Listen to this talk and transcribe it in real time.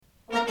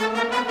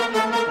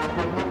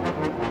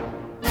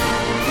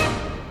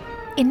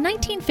In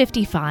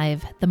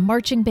 1955, the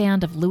marching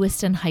band of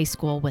Lewiston High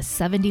School was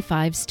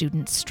 75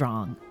 students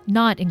strong,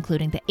 not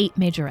including the 8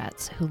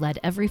 majorettes who led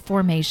every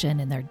formation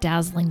in their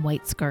dazzling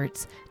white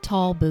skirts,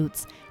 tall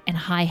boots, and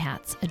high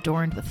hats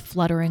adorned with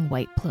fluttering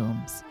white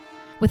plumes.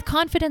 With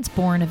confidence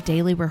born of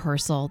daily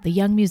rehearsal, the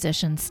young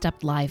musicians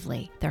stepped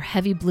lively, their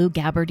heavy blue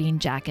gabardine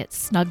jackets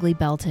snugly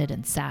belted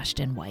and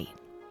sashed in white.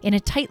 In a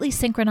tightly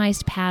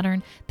synchronized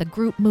pattern, the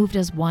group moved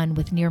as one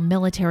with near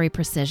military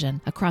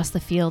precision across the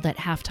field at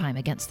halftime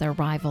against their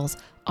rivals,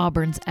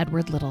 Auburn's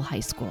Edward Little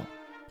High School.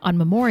 On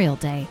Memorial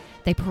Day,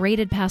 they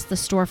paraded past the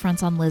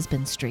storefronts on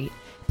Lisbon Street,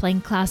 playing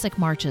classic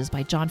marches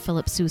by John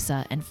Philip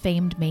Sousa and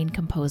famed Maine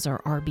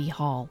composer R.B.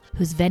 Hall,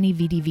 whose Veni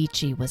Vidi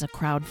Vici was a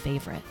crowd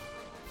favorite.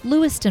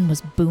 Lewiston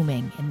was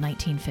booming in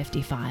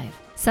 1955.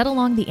 Set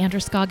along the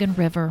Androscoggin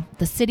River,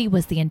 the city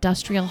was the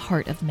industrial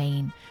heart of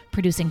Maine,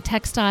 producing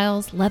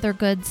textiles, leather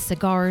goods,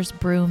 cigars,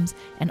 brooms,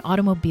 and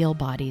automobile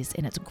bodies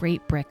in its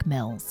great brick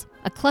mills.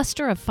 A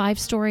cluster of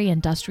 5-story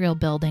industrial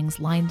buildings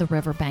lined the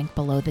riverbank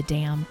below the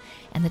dam,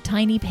 and the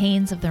tiny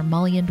panes of their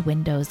mullioned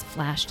windows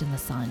flashed in the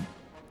sun.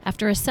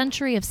 After a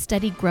century of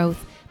steady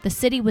growth, the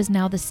city was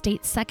now the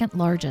state's second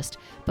largest,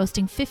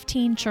 boasting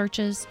 15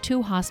 churches,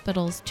 2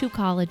 hospitals, 2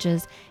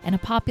 colleges, and a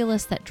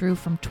populace that drew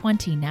from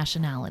 20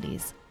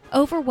 nationalities.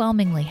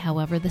 Overwhelmingly,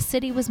 however, the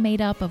city was made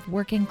up of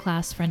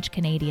working-class French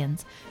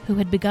Canadians who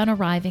had begun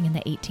arriving in the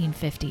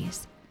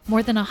 1850s.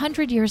 More than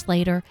 100 years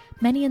later,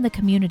 many in the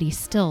community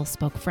still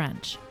spoke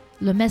French.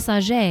 Le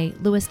Messager,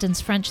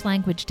 Lewiston's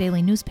French-language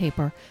daily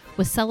newspaper,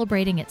 was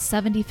celebrating its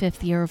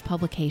 75th year of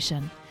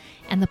publication,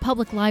 and the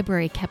public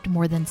library kept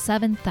more than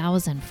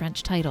 7,000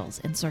 French titles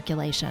in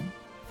circulation.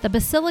 The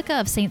Basilica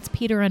of Saints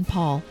Peter and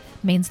Paul,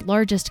 Maine's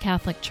largest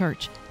Catholic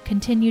church,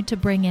 continued to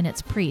bring in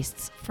its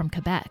priests from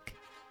Quebec.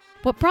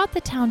 What brought the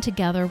town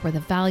together were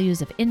the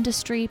values of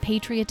industry,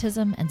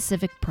 patriotism, and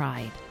civic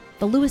pride.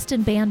 The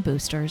Lewiston Band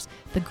Boosters,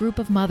 the group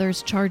of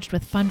mothers charged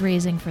with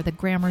fundraising for the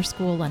grammar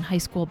school and high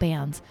school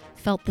bands,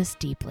 felt this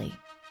deeply.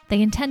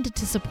 They intended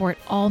to support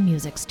all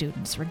music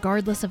students,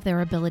 regardless of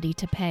their ability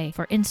to pay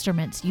for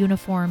instruments,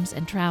 uniforms,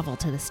 and travel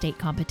to the state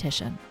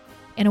competition.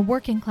 In a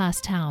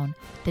working-class town,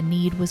 the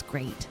need was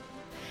great.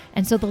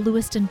 And so the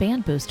Lewiston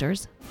Band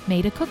Boosters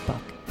made a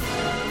cookbook.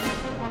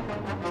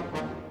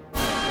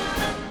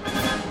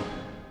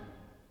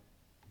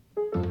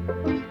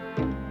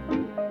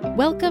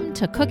 Welcome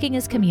to Cooking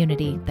as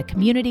Community, the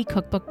Community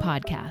Cookbook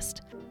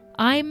Podcast.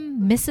 I'm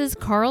Mrs.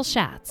 Carl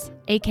Schatz,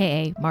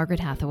 a.k.a. Margaret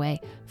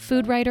Hathaway,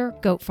 food writer,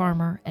 goat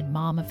farmer, and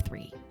mom of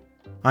 3.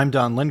 I'm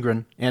Don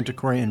Lindgren,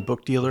 antiquarian,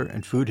 book dealer,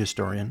 and food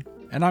historian.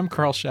 And I'm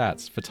Carl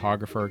Schatz,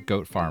 photographer,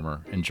 goat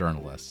farmer, and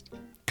journalist.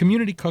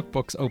 Community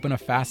cookbooks open a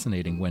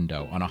fascinating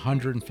window on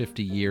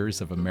 150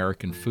 years of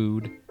American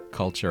food,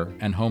 culture,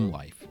 and home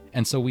life.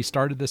 And so we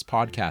started this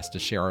podcast to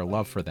share our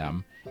love for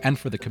them and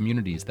for the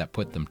communities that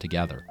put them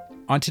together.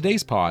 On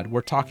today's pod, we're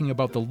talking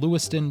about the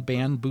Lewiston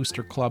Band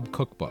Booster Club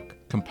Cookbook,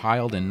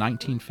 compiled in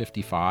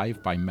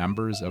 1955 by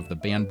members of the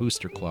Band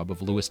Booster Club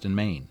of Lewiston,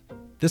 Maine.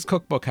 This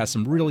cookbook has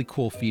some really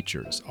cool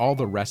features. All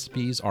the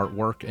recipes,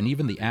 artwork, and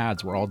even the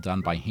ads were all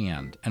done by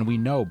hand, and we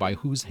know by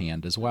whose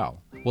hand as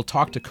well. We'll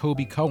talk to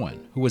Kobe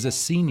Cohen, who was a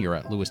senior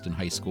at Lewiston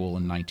High School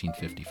in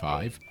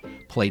 1955,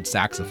 played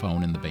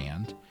saxophone in the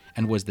band,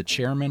 and was the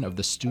chairman of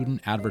the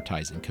Student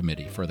Advertising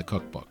Committee for the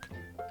cookbook.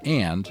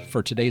 And,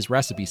 for today's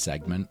recipe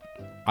segment,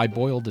 I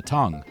boiled a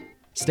tongue.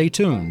 Stay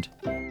tuned.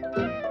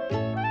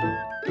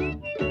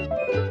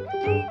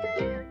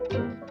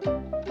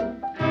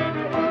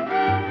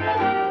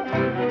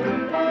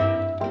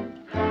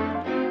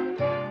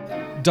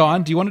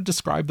 Don, do you want to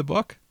describe the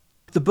book?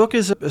 The book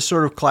is a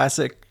sort of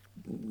classic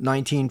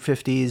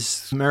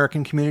 1950s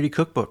American community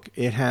cookbook.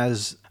 It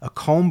has a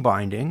comb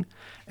binding,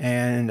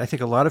 and I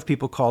think a lot of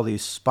people call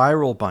these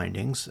spiral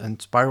bindings,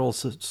 and spiral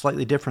is a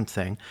slightly different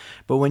thing.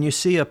 But when you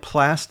see a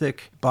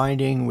plastic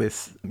binding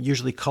with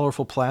usually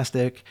colorful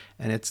plastic,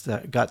 and it's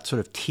got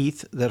sort of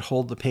teeth that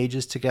hold the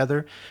pages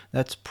together,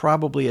 that's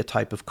probably a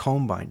type of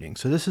comb binding.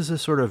 So this is a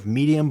sort of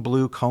medium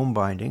blue comb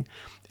binding,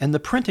 and the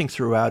printing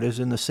throughout is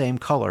in the same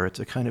color. It's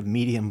a kind of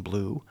medium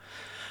blue.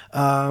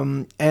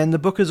 And the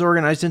book is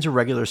organized into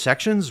regular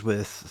sections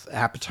with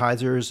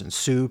appetizers and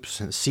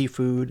soups and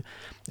seafood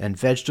and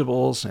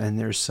vegetables, and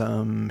there's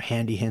some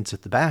handy hints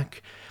at the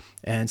back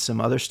and some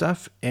other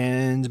stuff.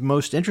 And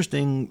most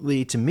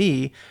interestingly to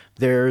me,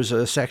 there's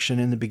a section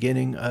in the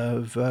beginning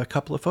of a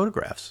couple of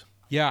photographs.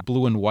 Yeah,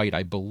 blue and white,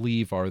 I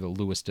believe, are the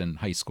Lewiston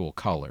High School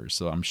colors,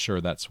 so I'm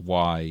sure that's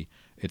why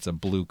it's a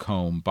blue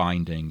comb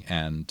binding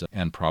and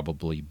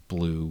probably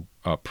blue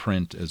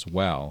print as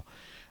well.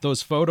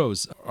 Those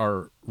photos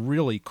are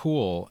really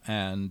cool.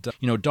 And,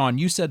 Dawn,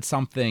 you said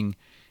something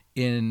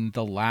in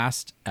the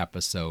last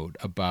episode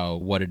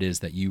about what it is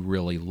that you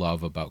really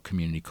love about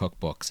community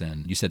cookbooks.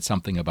 And you said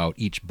something about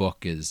each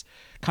book is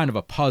kind of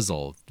a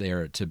puzzle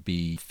there to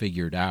be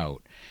figured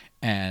out.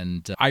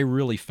 And I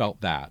really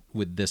felt that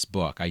with this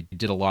book. I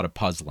did a lot of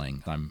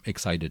puzzling I'm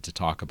excited to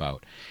talk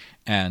about.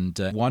 And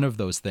one of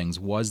those things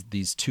was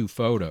these two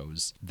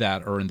photos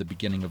that are in the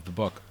beginning of the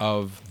book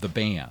of the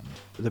band.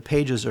 The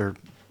pages are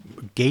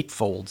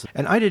gatefolds.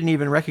 And I didn't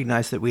even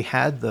recognize that we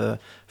had the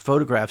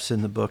photographs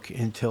in the book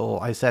until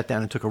I sat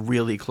down and took a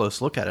really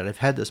close look at it. I've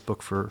had this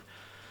book for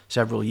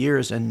several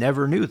years and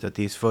never knew that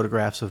these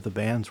photographs of the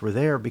bands were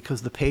there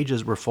because the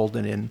pages were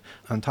folded in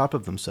on top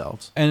of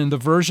themselves. And in the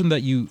version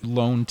that you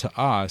loaned to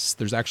us,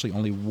 there's actually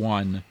only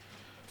one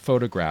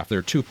photograph. There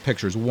are two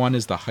pictures. One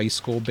is the high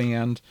school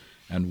band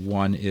and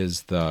one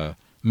is the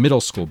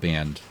middle school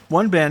band.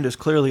 One band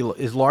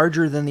is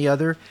larger than the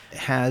other,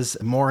 has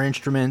more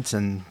instruments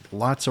and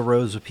lots of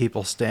rows of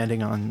people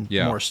standing on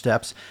more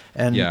steps.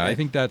 And I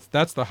think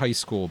that's the high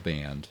school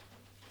band.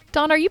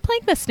 Don, are you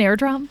playing the snare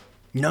drum?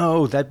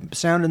 No, that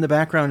sound in the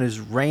background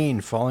is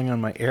rain falling on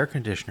my air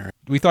conditioner.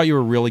 We thought you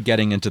were really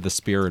getting into the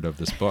spirit of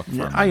this book.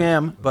 I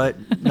am, but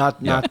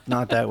not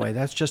that way.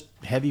 That's just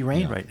heavy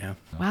rain right now.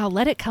 Wow,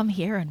 let it come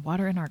here and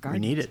water in our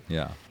garden. We need it.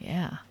 Yeah.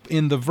 Yeah.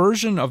 In the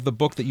version of the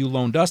book that you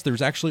loaned us,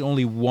 there's actually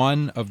only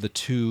one of the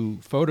two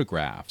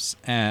photographs.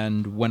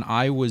 And when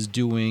I was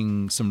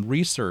doing some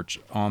research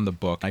on the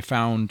book, I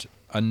found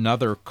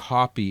another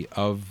copy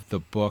of the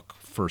book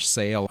for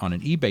sale on an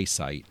eBay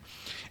site.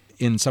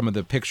 In some of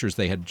the pictures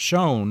they had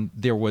shown,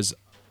 there was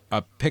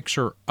a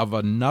picture of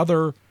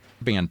another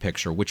band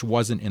picture, which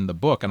wasn't in the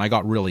book. And I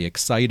got really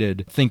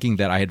excited thinking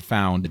that I had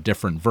found a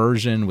different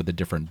version with a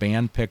different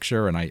band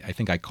picture. And I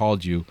think I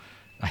called you.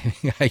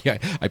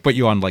 I put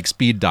you on like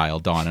speed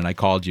dial, Don, and I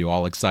called you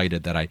all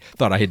excited that I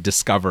thought I had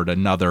discovered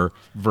another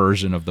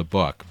version of the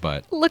book.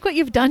 But look what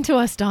you've done to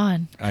us,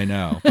 Don. I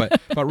know. But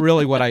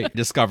really what I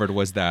discovered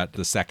was that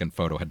the second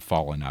photo had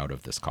fallen out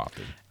of this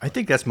copy. I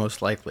think that's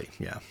most likely,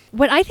 yeah.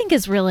 What I think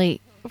is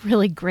really,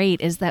 really great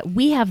is that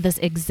we have this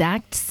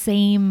exact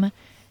same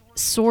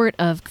sort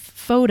of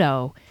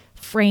photo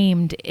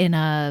framed in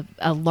a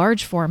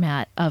large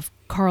format of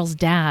Carl's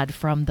dad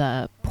from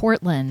the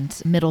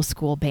Portland middle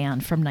school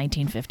band from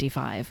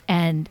 1955.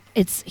 And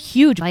it's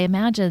huge. I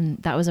imagine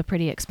that was a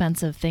pretty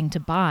expensive thing to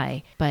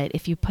buy. But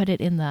if you put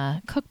it in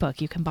the cookbook,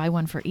 you can buy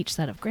one for each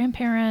set of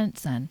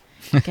grandparents and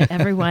get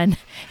everyone.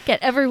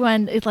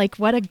 It's like,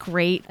 what a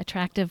great,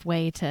 attractive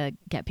way to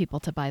get people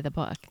to buy the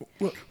book.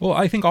 Well,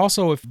 I think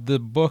also if the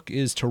book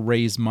is to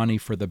raise money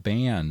for the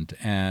band,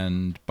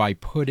 and by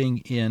putting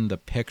in the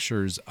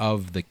pictures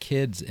of the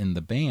kids in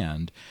the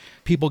band,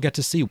 people get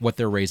to see what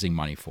they're raising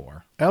money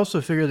for. I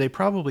also figure they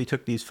probably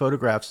took these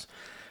photographs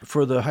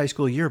for the high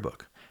school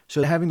yearbook.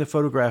 So having the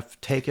photograph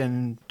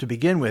taken to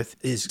begin with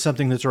is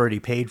something that's already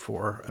paid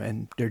for,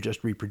 and they're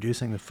just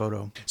reproducing the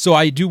photo. So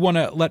I do want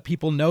to let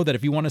people know that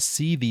if you want to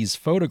see these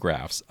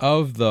photographs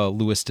of the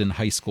Lewiston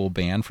High School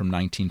Band from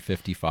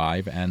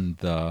 1955 and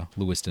the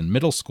Lewiston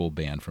Middle School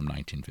Band from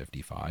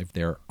 1955,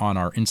 they're on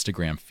our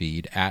Instagram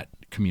feed at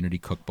Community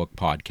Cookbook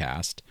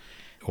Podcast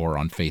or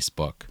on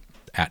Facebook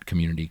at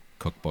Community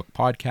Cookbook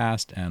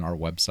Podcast, and our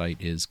website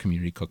is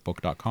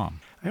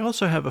communitycookbook.com. I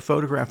also have a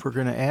photograph we're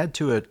going to add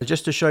to it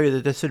just to show you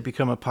that this had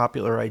become a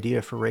popular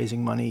idea for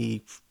raising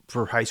money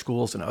for high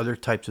schools and other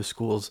types of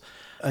schools.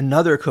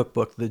 Another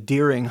cookbook, the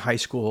Deering High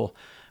School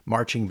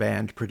Marching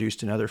Band,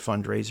 produced another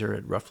fundraiser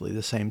at roughly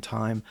the same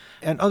time.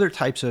 And other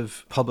types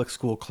of public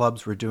school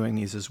clubs were doing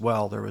these as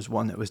well. There was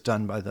one that was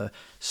done by the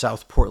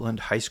South Portland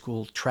High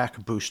School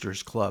Track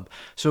Boosters Club.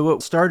 So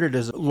what started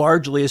as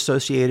largely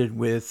associated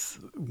with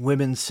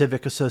women's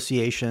civic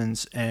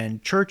associations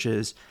and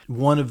churches,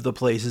 one of the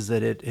places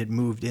that it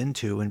moved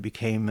into and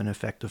became an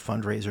effective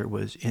fundraiser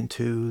was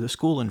into the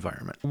school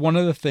environment. One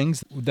of the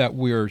things that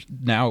we're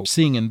now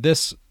seeing in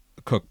this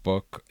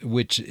cookbook,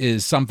 which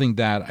is something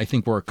that I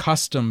think we're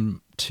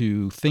accustomed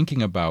to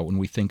thinking about when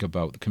we think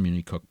about the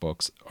community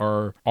cookbooks,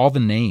 are all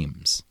the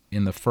names.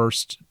 In the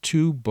first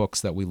two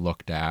books that we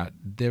looked at,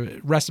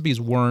 the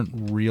recipes weren't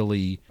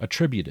really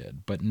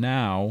attributed. But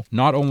now,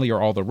 not only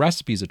are all the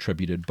recipes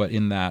attributed, but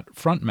in that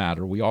front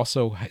matter, we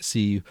also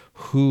see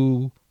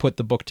who put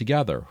the book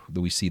together.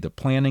 We see the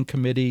planning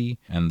committee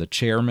and the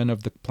chairman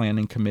of the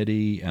planning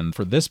committee. And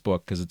for this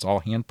book, because it's all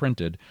hand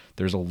printed,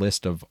 there's a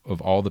list of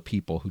all the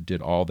people who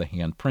did all the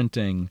hand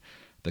printing,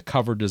 the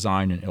cover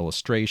design and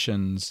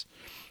illustrations.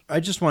 I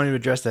just wanted to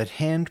address that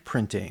hand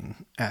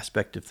printing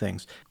aspect of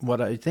things.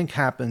 What I think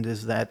happened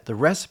is that the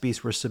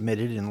recipes were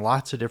submitted in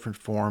lots of different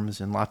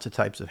forms and lots of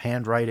types of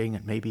handwriting,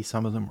 and maybe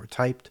some of them were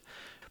typed.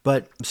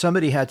 But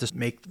somebody had to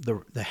make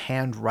the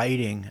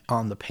handwriting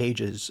on the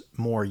pages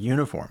more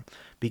uniform,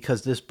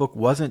 because this book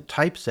wasn't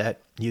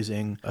typeset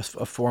using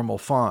a formal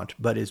font,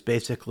 but is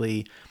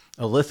basically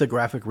a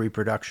lithographic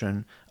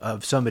reproduction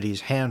of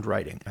somebody's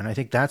handwriting. And I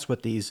think that's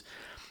what these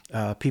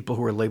people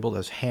who are labeled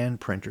as hand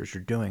printers are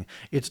doing.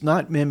 It's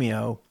not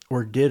Mimeo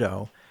or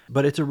Ditto,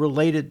 but it's a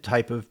related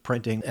type of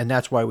printing. And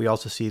that's why we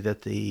also see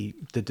that the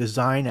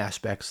design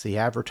aspects, the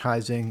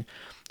advertising,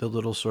 the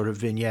little sort of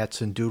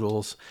vignettes and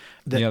doodles.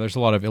 There's a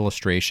lot of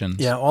illustrations.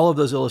 Yeah, all of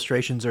those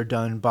illustrations are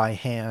done by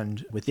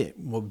hand with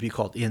what would be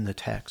called in the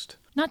text.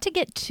 Not to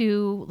get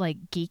too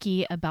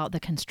geeky about the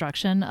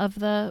construction of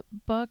the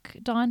book,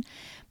 Dawn,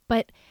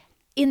 but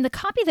in the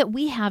copy that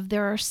we have,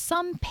 there are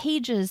some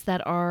pages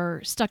that are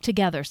stuck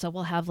together. So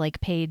we'll have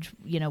page,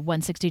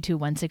 162,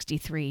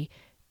 163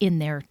 in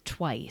there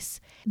twice.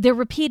 They're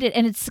repeated,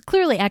 and it's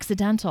clearly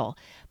accidental.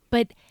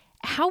 But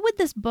how would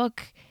this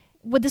book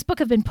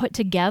have been put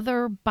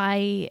together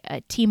by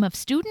a team of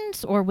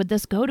students, or would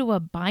this go to a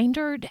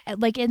binder?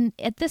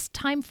 At this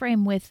time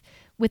frame with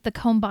the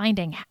comb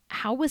binding,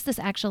 how was this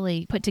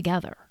actually put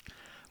together?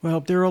 Well,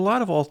 there are a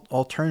lot of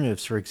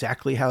alternatives for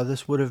exactly how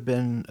this would have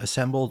been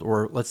assembled,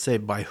 or let's say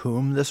by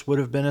whom this would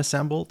have been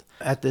assembled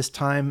at this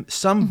time.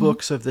 Some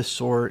books of this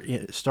sort,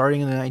 starting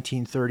in the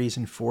 1930s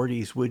and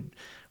 40s,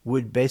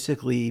 would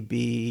basically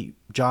be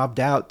jobbed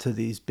out to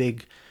these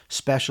big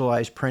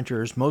specialized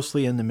printers,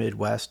 mostly in the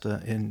Midwest,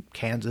 in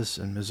Kansas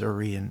and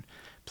Missouri and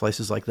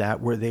places like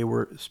that, where they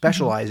were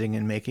specializing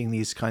in making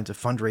these kinds of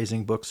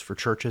fundraising books for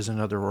churches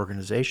and other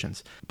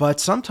organizations. But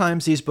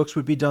sometimes these books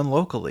would be done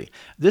locally.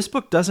 This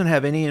book doesn't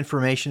have any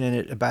information in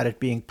it about it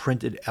being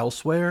printed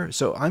elsewhere,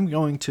 so I'm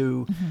going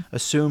to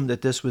assume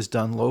that this was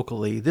done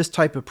locally. This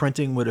type of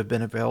printing would have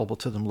been available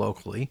to them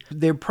locally.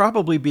 They're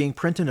probably being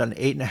printed on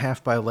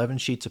 8.5 by 11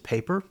 sheets of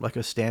paper, like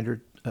a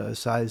standard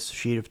size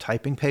sheet of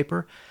typing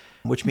paper,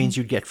 which means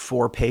you'd get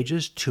 4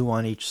 pages, 2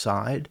 on each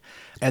side,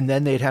 and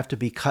then they'd have to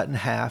be cut in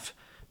half,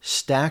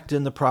 stacked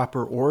in the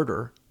proper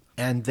order,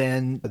 and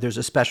then there's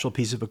a special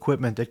piece of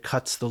equipment that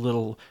cuts the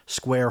little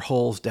square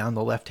holes down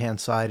the left-hand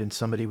side, and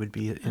somebody would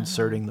be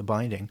inserting the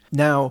binding.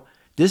 Now,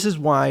 this is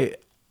why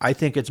I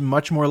think it's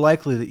much more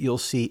likely that you'll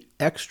see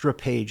extra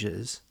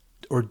pages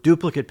or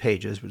duplicate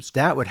pages, which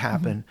that would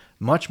happen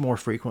much more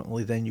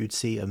frequently than you'd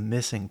see a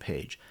missing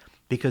page,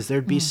 because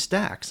there'd be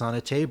stacks on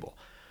a table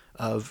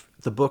of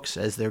the books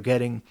as they're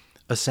getting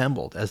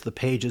assembled, as the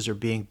pages are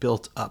being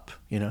built up,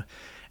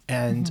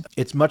 And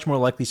it's much more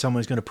likely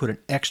someone's going to put an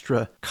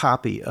extra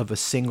copy of a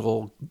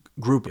single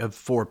group of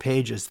 4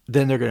 pages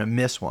than they're going to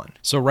miss one.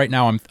 So right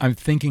now I'm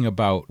thinking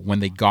about when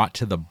they got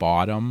to the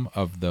bottom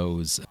of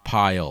those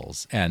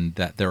piles, and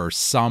that there are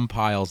some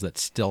piles that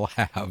still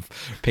have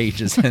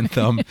pages in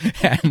them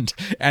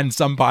and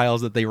some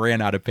piles that they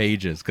ran out of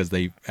pages because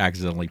they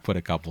accidentally put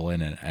a couple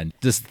in it. And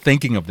just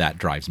thinking of that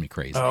drives me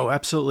crazy. Oh,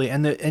 absolutely.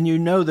 And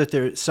that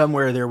there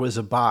somewhere there was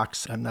a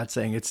box. I'm not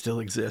saying it still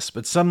exists,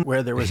 but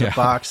somewhere there was a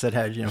box that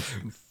had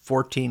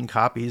 14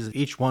 copies.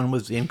 Each one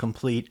was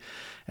incomplete,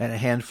 and a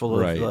handful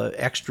of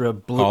extra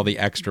blue, all the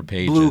extra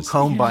pages, blue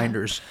comb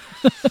binders.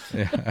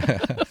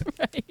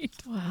 Right.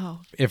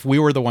 Wow. If we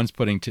were the ones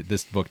putting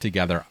this book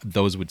together,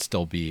 those would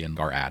still be in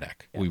our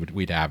attic. Yeah.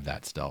 We'd have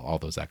that still, all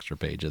those extra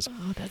pages.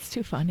 Oh, that's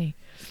too funny.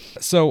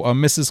 So,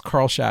 Mrs.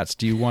 Carl Schatz,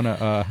 do you want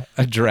to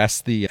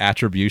address the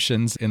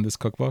attributions in this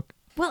cookbook?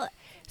 Well,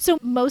 so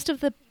most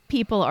of the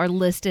people are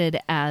listed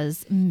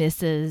as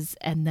Mrs.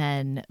 and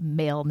then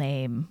male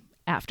name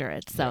after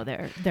it. So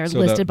they're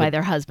listed by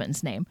their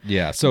husband's name.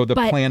 Yeah. So the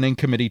planning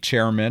committee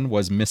chairman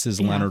was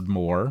Mrs. Leonard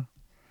Moore,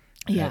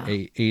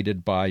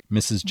 aided by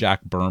Mrs.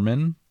 Jack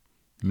Berman,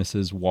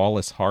 Mrs.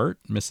 Wallace Hart,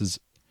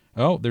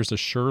 there's a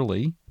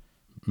Shirley,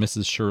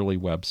 Mrs. Shirley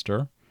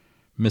Webster,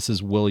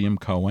 Mrs. William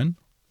Cohen.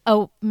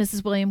 Oh,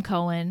 Mrs. William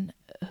Cohen,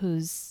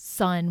 whose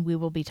son we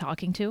will be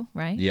talking to,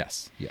 right?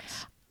 Yes.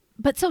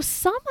 But so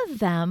some of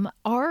them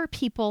are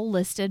people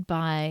listed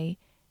by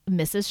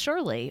Mrs.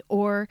 Shirley,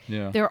 or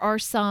there are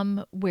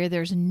some where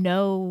there's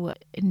no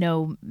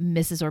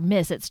Mrs. or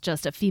Miss. It's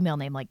just a female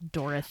name like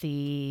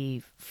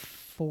Dorothy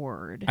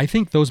Ford. I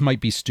think those might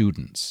be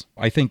students.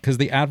 I think because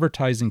the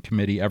advertising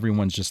committee,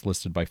 everyone's just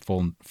listed by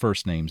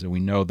first names, and we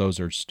know those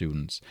are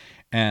students.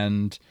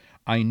 And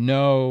I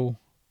know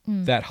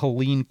that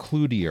Helene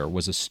Cloutier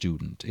was a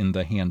student in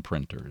the hand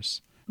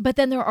printers. But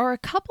then there are a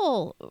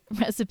couple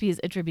recipes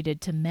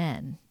attributed to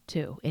men,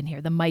 too, in here.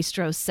 The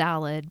Maestro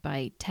Salad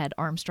by Ted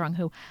Armstrong,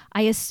 who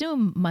I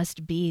assume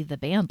must be the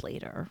band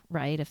leader,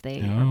 right? If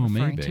they are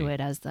referring to it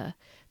as the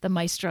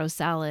Maestro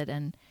Salad.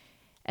 And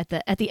at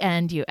the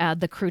end, you add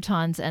the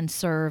croutons and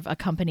serve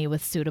accompany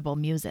with suitable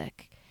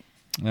music.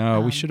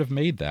 No, we should have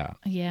made that.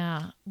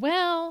 Yeah.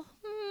 Well,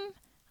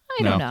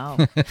 I don't know.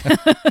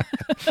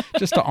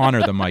 Just to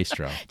honor the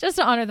maestro.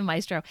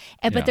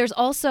 But there's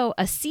also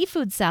a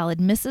seafood salad.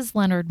 Mrs.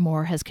 Leonard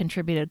Moore has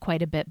contributed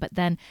quite a bit, but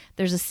then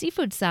there's a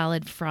seafood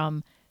salad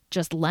from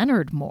just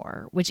Leonard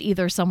Moore, which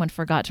either someone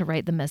forgot to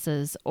write the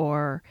Mrs.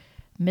 or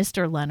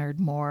Mr. Leonard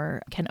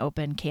Moore can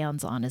open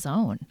cans on his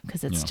own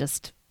because it's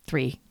just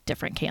 3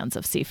 different cans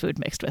of seafood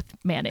mixed with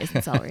mayonnaise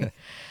and celery.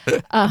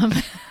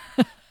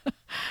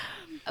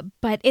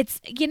 But it's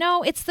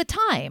the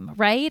time,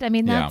 right? I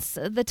mean,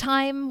 the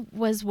time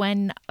was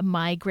when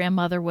my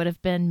grandmother would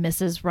have been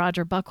Mrs.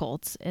 Roger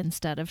Buchholz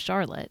instead of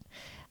Charlotte.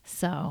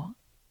 So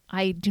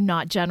I do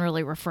not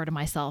generally refer to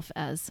myself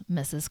as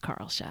Mrs.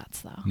 Carl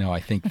Schatz, though. No,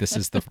 I think this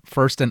is the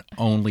first and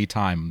only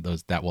time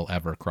that will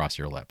ever cross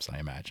your lips, I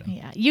imagine.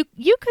 Yeah.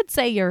 You could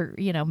say you're,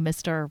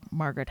 Mr.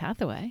 Margaret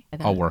Hathaway.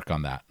 I'll work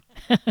on that.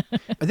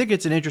 I think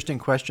it's an interesting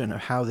question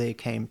of how they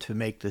came to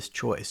make this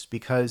choice,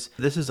 because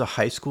this is a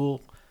high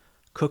school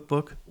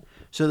cookbook.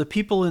 So the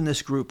people in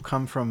this group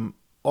come from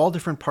all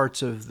different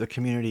parts of the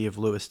community of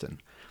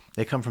Lewiston.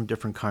 They come from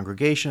different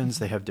congregations.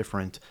 They have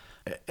different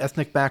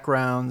ethnic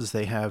backgrounds.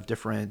 They have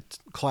different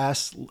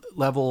class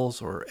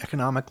levels or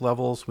economic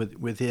levels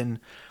within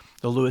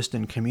the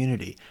Lewiston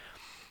community.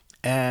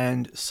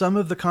 And some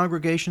of the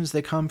congregations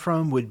they come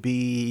from would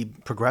be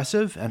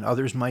progressive, and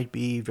others might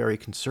be very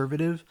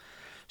conservative.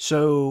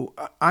 So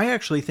I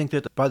actually think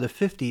that by the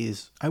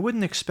 50s, I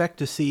wouldn't expect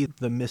to see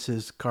the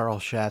Mrs. Carl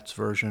Schatz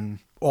version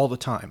all the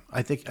time.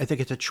 I think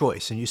it's a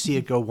choice, and you see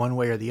it go one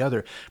way or the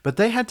other. But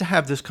they had to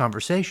have this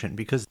conversation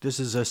because this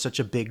is such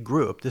a big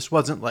group. This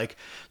wasn't like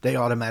they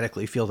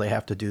automatically feel they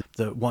have to do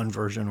the one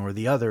version or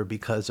the other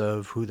because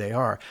of who they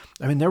are.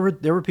 I mean, there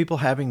were people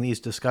having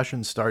these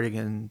discussions starting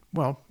in,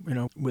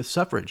 with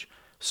suffrage.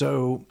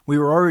 So we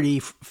were already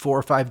 4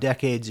 or 5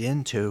 decades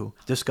into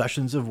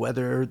discussions of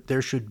whether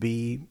there should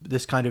be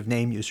this kind of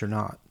name use or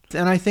not.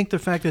 And I think the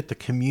fact that the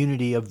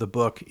community of the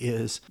book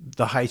is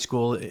the high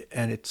school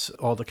and it's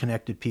all the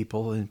connected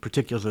people, in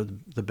particular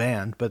the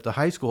band, but the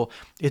high school,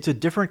 it's a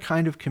different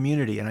kind of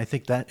community. And I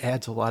think that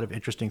adds a lot of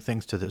interesting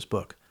things to this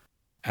book.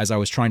 As I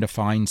was trying to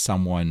find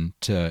someone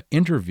to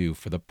interview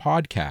for the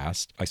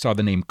podcast, I saw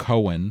the name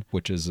Cohen,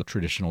 which is a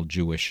traditional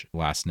Jewish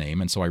last name.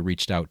 And so I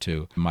reached out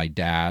to my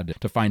dad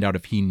to find out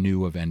if he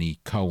knew of any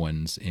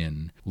Cohens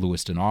in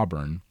Lewiston,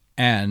 Auburn.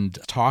 And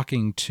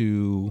talking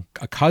to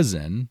a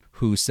cousin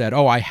who said,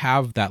 I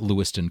have that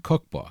Lewiston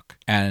cookbook.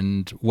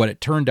 And what it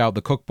turned out,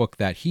 the cookbook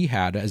that he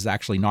had is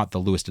actually not the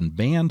Lewiston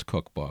Band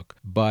cookbook,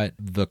 but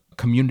the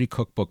community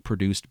cookbook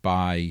produced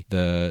by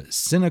the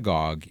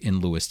synagogue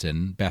in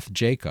Lewiston, Beth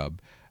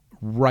Jacob,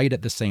 right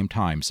at the same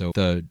time. So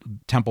the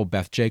Temple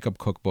Beth Jacob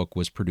cookbook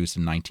was produced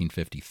in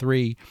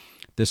 1953.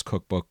 This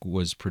cookbook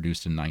was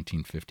produced in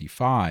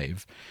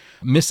 1955.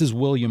 Mrs.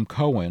 William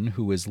Cohen,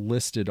 who is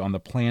listed on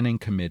the planning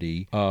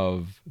committee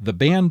of the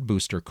Band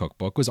Booster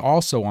cookbook, was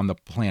also on the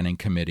planning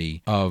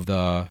committee of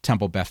the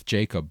Temple Beth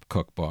Jacob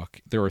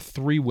cookbook. There are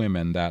 3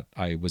 women that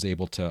I was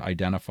able to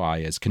identify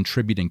as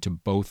contributing to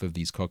both of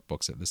these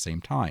cookbooks at the same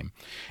time,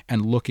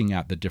 and looking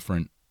at the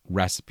different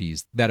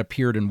recipes that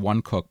appeared in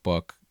one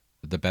cookbook,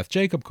 the Beth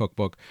Jacob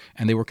cookbook,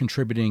 and they were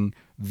contributing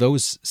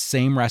those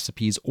same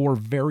recipes or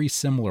very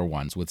similar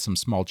ones with some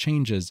small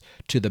changes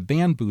to the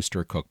Band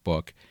Booster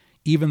cookbook,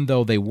 even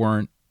though they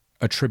weren't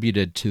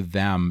attributed to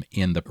them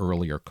in the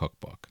earlier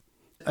cookbook.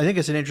 I think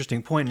it's an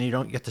interesting point, and you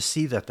don't get to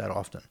see that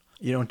often.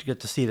 You don't get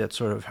to see that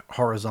sort of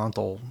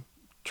horizontal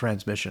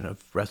transmission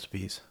of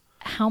recipes.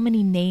 How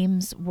many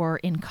names were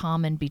in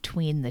common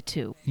between the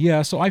two?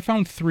 Yeah, so I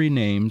found 3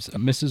 names.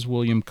 Mrs.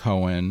 William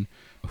Cohen,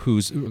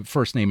 whose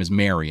first name is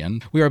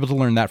Marion. We were able to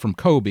learn that from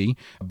Kobe,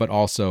 but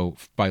also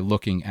by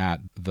looking at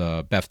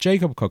the Beth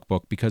Jacob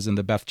cookbook, because in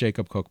the Beth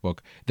Jacob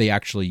cookbook, they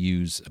actually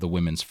use the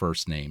women's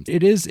first names.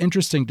 It is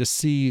interesting to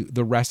see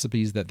the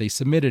recipes that they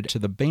submitted to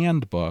the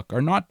band book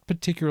are not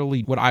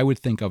particularly what I would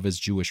think of as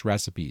Jewish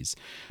recipes.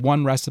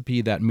 One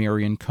recipe that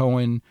Marion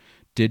Cohen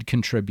did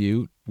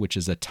contribute, which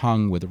is a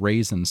tongue with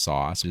raisin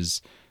sauce,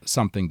 is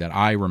something that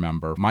I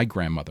remember my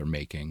grandmother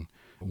making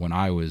when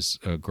I was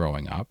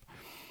growing up.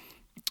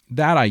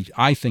 That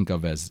I think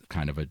of as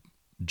kind of a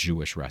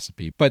Jewish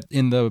recipe. But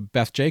in the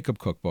Beth Jacob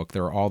cookbook,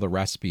 there are all the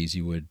recipes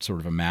you would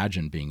sort of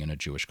imagine being in a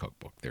Jewish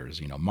cookbook.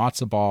 There's,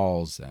 matzo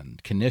balls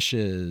and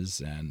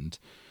knishes and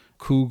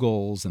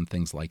kugels and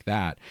things like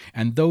that.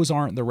 And those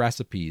aren't the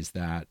recipes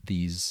that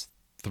these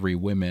 3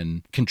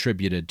 women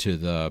contributed to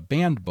the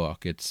band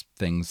book. It's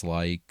things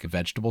like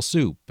vegetable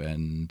soup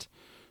and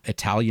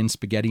Italian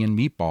spaghetti and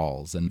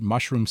meatballs and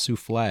mushroom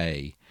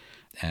souffle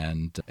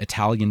and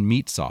Italian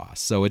meat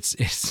sauce. So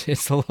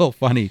it's a little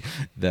funny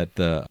that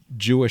the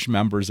Jewish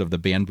members of the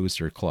Band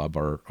Booster Club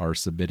are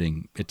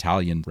submitting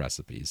Italian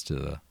recipes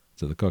to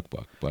the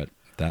cookbook, but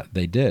that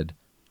they did.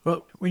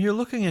 Well, when you're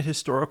looking at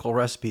historical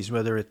recipes,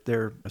 whether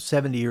they're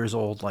 70 years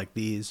old like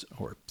these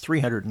or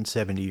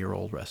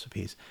 370-year-old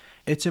recipes,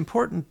 it's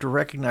important to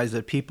recognize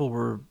that people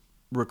were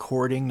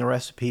recording the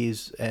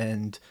recipes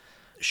and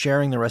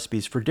sharing the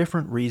recipes for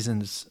different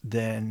reasons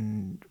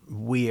than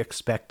we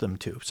expect them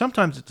to.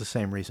 Sometimes it's the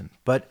same reason,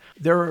 but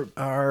there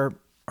are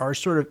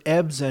sort of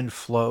ebbs and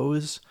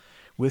flows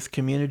with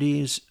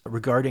communities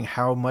regarding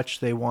how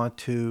much they want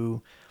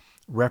to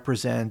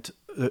represent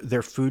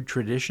their food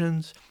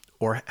traditions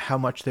or how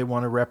much they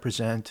want to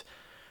represent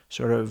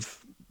sort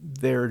of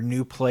their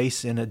new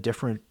place in a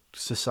different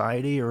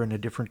society or in a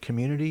different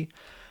community.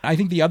 I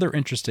think the other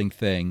interesting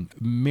thing,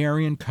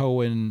 Marion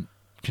Cohen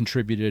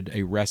contributed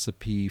a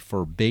recipe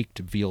for baked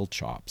veal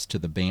chops to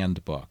the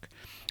band book.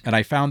 And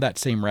I found that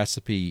same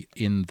recipe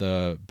in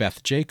the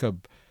Beth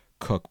Jacob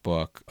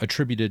cookbook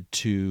attributed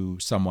to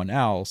someone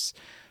else.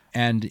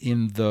 And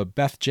in the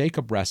Beth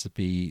Jacob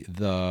recipe,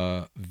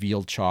 the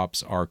veal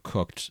chops are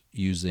cooked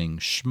using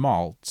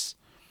schmaltz,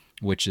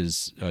 which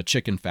is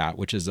chicken fat,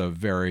 which is a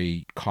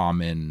very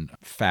common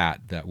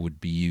fat that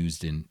would be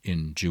used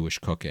in Jewish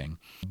cooking.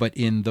 But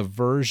in the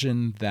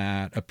version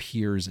that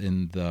appears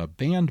in the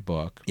banned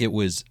book, it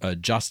was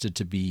adjusted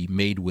to be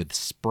made with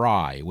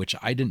spry, which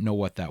I didn't know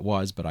what that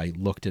was, but I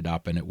looked it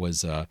up, and it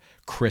was a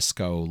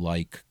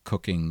Crisco-like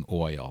cooking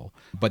oil.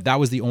 But that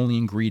was the only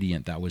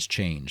ingredient that was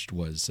changed,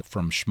 was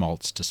from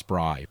schmaltz to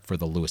spry for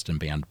the Lewiston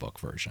banned book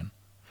version.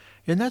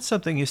 And that's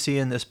something you see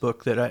in this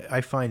book that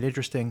I find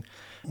interesting.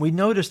 We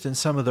noticed in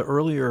some of the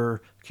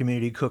earlier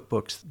community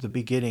cookbooks, the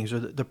beginnings, or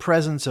the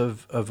presence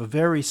of a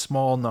very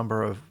small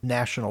number of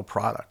national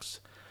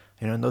products.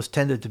 And those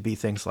tended to be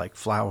things like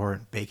flour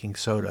and baking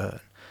soda,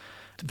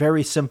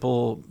 very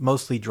simple,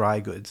 mostly dry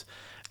goods.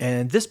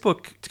 And this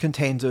book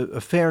contains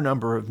a fair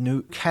number of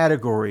new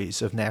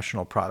categories of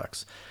national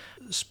products.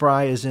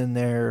 Spry is in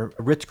there,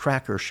 Ritz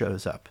cracker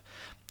shows up,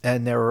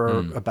 and there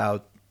are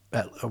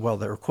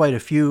there are quite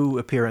a few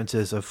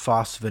appearances of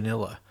Foss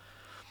vanilla,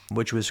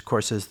 which was, of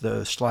course, is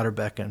the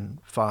Schlotterbeck and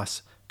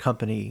Foss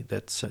company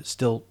that's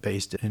still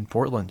based in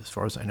Portland, as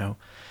far as I know.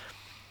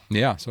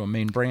 Yeah, so a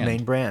main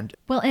brand.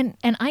 Well, and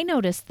I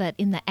noticed that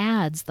in the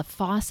ads, the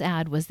Foss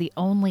ad was the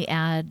only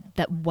ad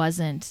that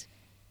wasn't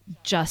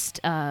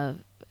just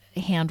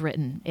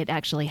handwritten. It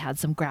actually had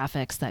some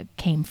graphics that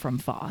came from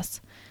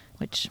Foss,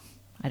 which,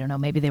 I don't know,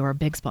 maybe they were a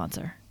big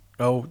sponsor.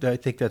 Oh, I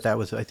think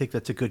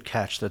that's a good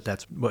catch,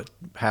 that's what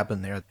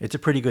happened there. It's a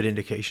pretty good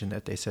indication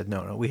that they said,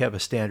 no, we have a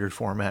standard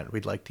format.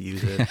 We'd like to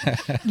use it.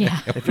 Yeah.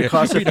 If it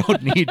costs we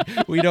don't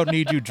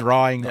need you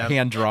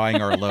hand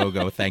drawing our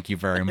logo. Thank you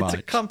very much.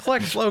 It's a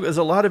complex logo. There's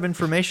a lot of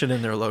information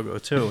in their logo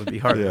too. It'd be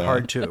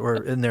hard to, or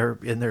in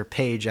their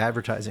page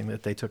advertising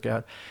that they took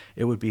out,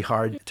 it would be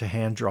hard to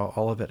hand draw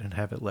all of it and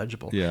have it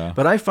legible. Yeah.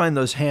 But I find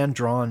those hand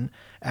drawn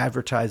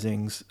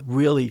advertisings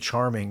really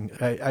charming.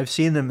 I've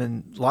seen them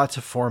in lots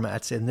of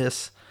formats, in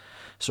this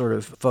sort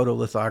of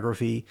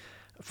photolithography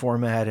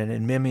format and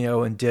in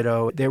Mimeo and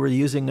Ditto. They were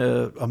using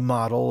a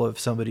model of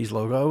somebody's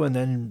logo and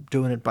then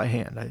doing it by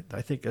hand.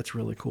 I think that's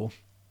really cool.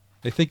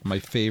 I think my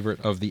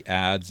favorite of the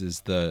ads is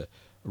the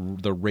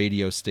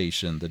radio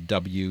station, the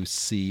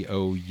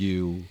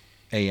WCOU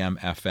AM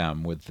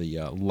FM with the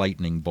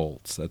lightning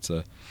bolts. I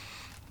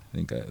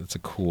think that's a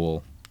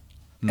cool,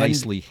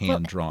 nicely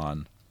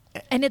hand-drawn.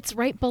 And it's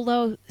right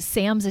below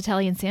Sam's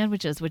Italian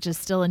Sandwiches, which is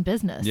still in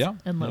business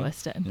in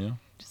Lewiston. Yeah.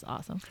 Which is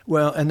awesome.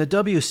 Well, and the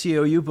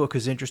WCOU book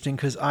is interesting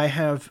because I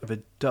have a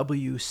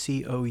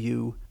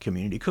WCOU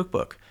community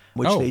cookbook,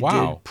 which did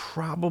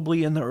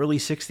probably in the early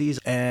 60s.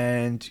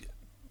 And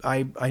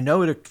I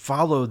know it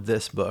followed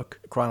this book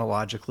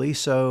chronologically,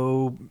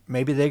 so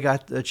maybe they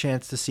got a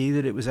chance to see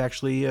that it was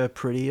actually a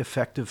pretty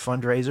effective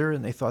fundraiser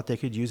and they thought they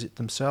could use it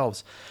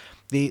themselves.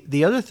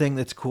 The other thing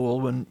that's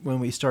cool when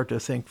we start to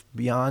think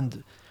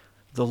beyond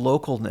the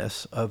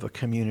localness of a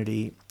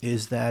community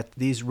is that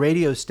these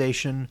radio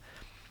station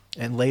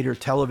and later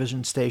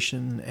television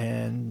station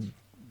and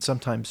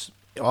sometimes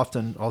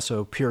often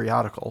also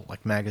periodical,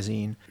 like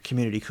magazine,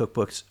 community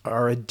cookbooks,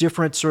 are a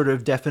different sort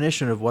of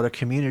definition of what a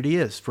community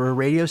is. For a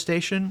radio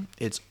station,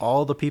 it's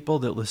all the people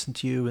that listen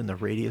to you in the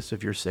radius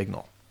of your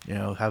signal.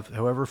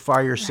 However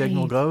far your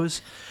signal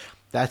goes,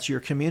 that's your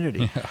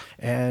community. Yeah.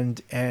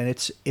 And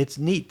it's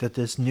neat that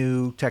this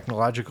new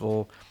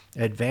technological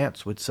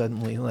advance would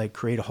suddenly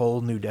create a whole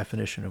new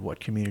definition of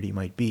what community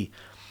might be.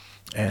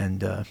 And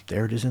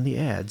there it is in the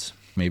ads.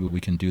 Maybe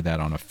we can do that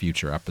on a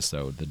future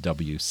episode, the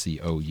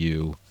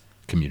WCOU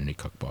Community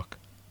Cookbook.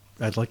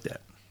 I'd like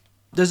that.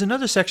 There's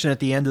another section at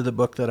the end of the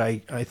book that I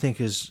think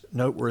is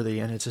noteworthy,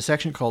 and it's a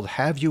section called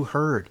Have You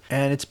Heard?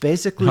 And it's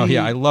basically... Oh,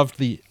 yeah, I loved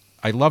the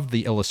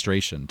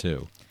illustration,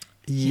 too.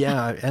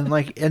 Yeah, and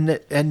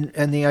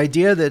the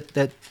idea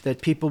that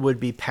people would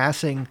be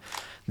passing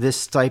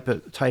this type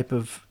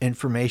of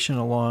information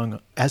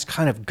along as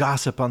kind of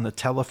gossip on the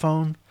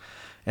telephone.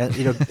 And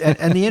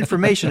and the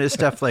information is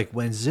stuff like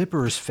when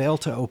zippers fail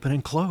to open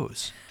and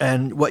close,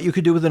 and what you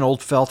could do with an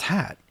old felt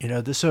hat.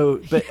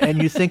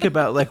 And you think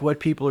about what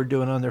people are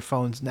doing on their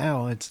phones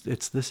now.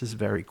 This is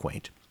very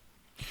quaint.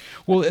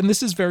 Well, and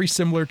this is very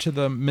similar to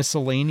the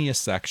miscellaneous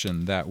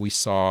section that we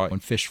saw in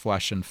Fish,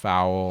 Flesh, and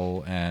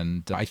Fowl,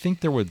 and I think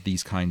there were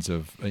these kinds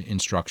of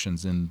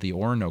instructions in the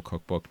Orono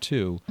cookbook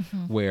too,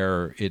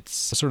 where it's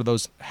sort of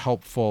those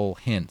helpful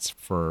hints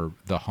for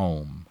the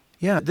home.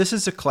 Yeah, this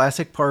is a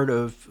classic part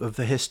of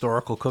the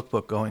historical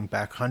cookbook going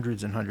back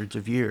hundreds and hundreds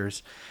of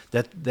years,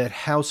 that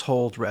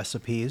household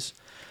recipes,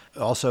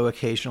 also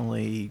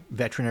occasionally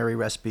veterinary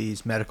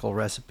recipes, medical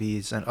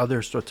recipes, and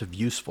other sorts of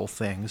useful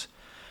things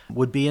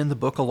would be in the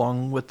book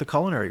along with the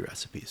culinary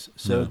recipes.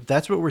 So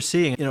that's what we're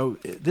seeing.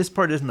 This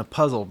part isn't a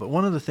puzzle, but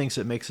one of the things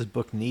that makes this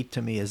book neat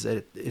to me is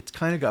that it's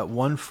kind of got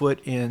one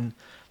foot in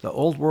the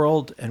old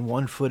world and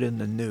one foot in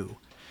the new,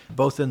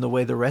 both in the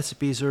way the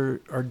recipes are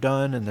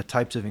done and the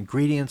types of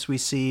ingredients we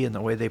see and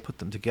the way they put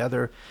them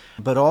together,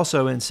 but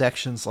also in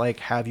sections like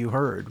Have You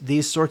Heard?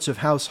 These sorts of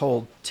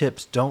household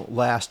tips don't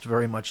last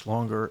very much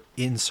longer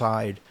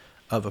inside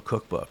of a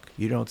cookbook.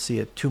 You don't see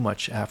it too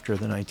much after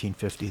the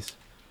 1950s.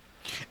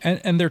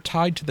 And they're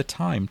tied to the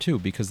time too,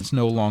 because it's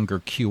no longer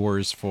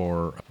cures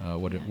for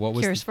what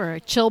was cures for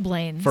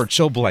chilblains. For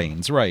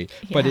chilblains, right?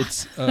 Yeah. But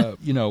it's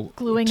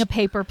gluing a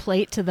paper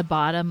plate to the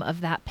bottom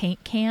of that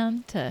paint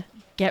can to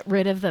get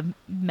rid of the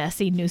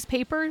messy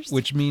newspapers.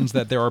 Which means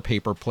that there are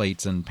paper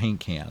plates and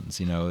paint cans.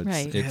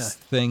 It's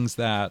things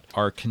that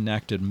are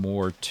connected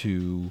more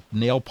to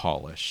nail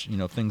polish.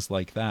 Things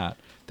like that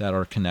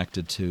are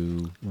connected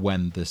to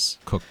when this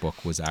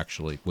cookbook was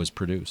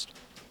produced.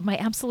 My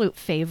absolute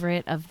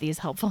favorite of these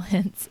helpful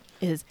hints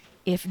is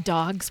if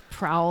dogs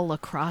prowl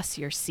across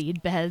your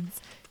seed beds,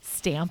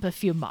 stamp a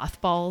few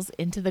mothballs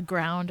into the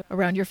ground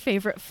around your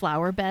favorite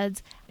flower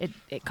beds.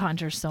 It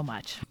conjures so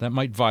much. That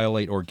might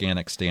violate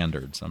organic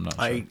standards. I'm not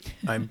sure.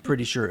 I'm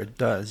pretty sure it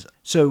does.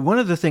 So one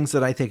of the things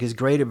that I think is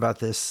great about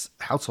this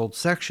household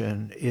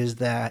section is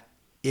that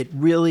it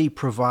really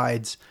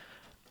provides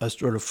a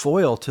sort of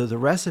foil to the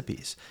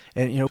recipes.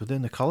 And,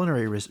 within the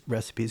culinary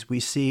recipes, we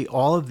see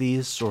all of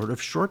these sort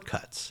of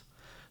shortcuts.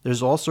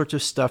 There's all sorts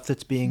of stuff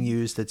that's being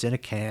used that's in a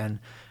can,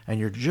 and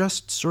you're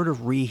just sort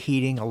of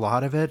reheating a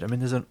lot of it. I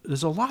mean,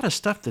 there's a lot of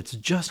stuff that's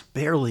just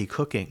barely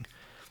cooking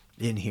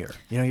in here.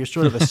 You're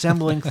sort of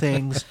assembling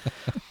things,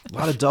 a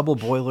lot of double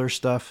boiler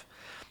stuff.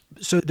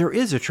 So there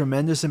is a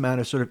tremendous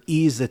amount of sort of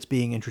ease that's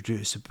being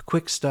introduced.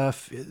 Quick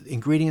stuff,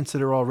 ingredients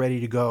that are all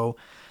ready to go,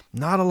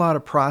 not a lot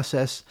of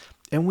process.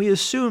 And we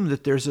assume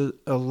that there's a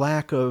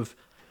lack of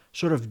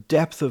sort of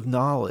depth of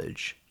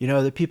knowledge,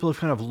 that people have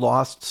kind of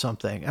lost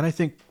something. And I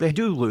think they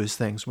do lose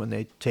things when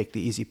they take the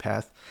easy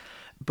path.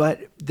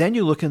 But then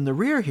you look in the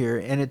rear here,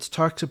 and it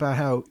talks about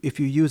how if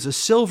you use a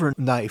silver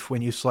knife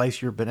when you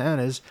slice your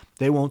bananas,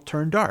 they won't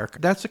turn dark.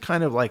 That's a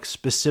kind of like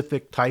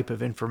specific type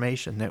of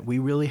information that we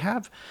really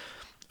have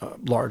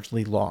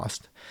largely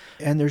lost.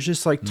 And there's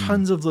just like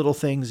tons of little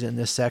things in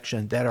this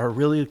section that are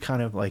really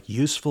kind of like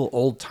useful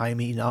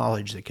old-timey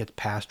knowledge that gets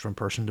passed from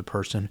person to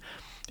person,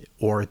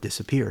 or it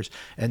disappears.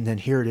 And then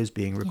here it is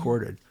being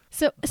recorded.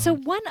 So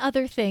one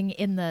other thing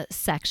in the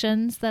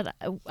sections that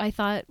I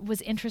thought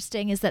was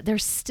interesting is that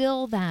there's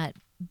still that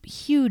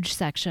huge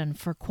section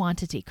for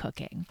quantity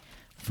cooking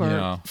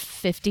for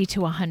 50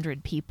 to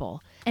 100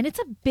 people. And it's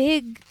a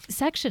big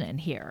section in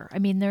here. I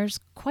mean, there's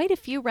quite a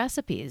few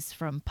recipes,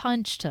 from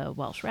punch to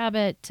Welsh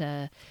rabbit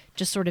to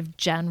just sort of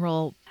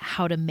general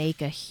how to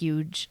make a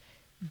huge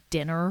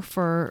dinner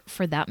for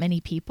that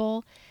many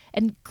people.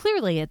 And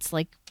clearly it's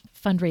like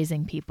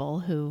fundraising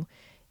people who,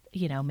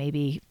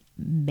 maybe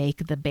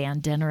make the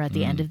band dinner at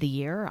the end of the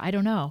year. I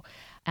don't know.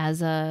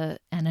 As an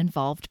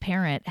involved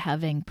parent,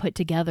 having put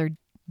together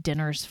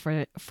dinners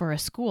for a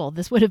school,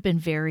 this would have been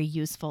very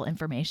useful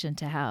information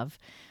to have,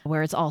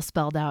 where it's all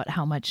spelled out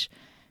how much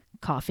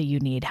coffee you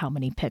need, how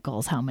many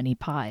pickles, how many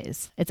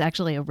pies. It's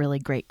actually a really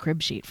great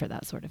crib sheet for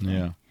that sort of thing.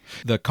 Yeah.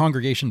 The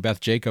Congregation Beth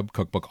Jacob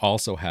cookbook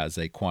also has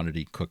a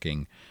quantity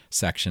cooking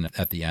section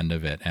at the end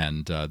of it.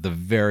 And the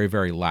very,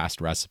 very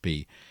last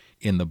recipe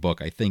in the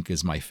book, I think,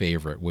 is my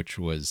favorite, which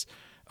was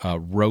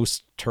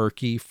roast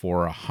turkey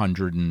for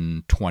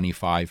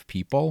 125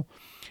 people.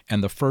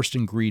 And the first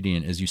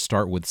ingredient is you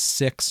start with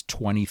 6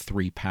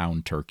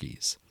 23-pound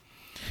turkeys.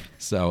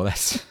 So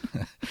that's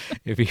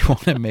if you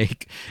want to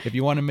make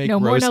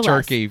roast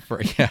turkey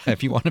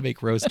if you want to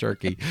make roast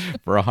turkey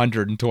for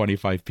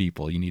 125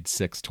 people, you need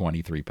 6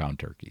 23-pound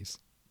turkeys.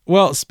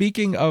 Well,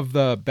 speaking of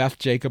the Beth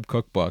Jacob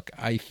cookbook,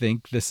 I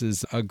think this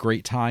is a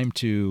great time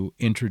to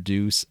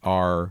introduce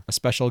our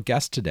special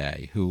guest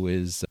today, who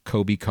is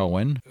Kobe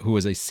Cohen, who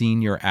was a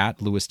senior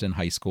at Lewiston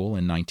High School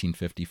in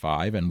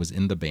 1955 and was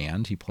in the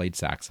band. He played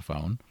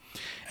saxophone.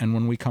 And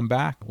when we come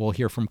back, we'll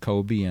hear from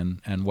Kobe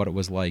and what it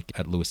was like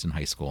at Lewiston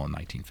High School in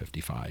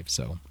 1955.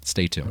 So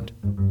stay tuned.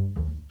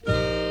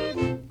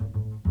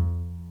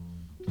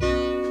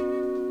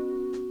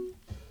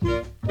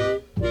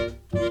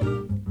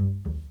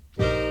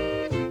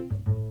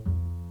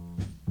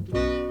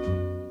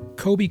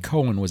 Kobe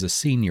Cohen was a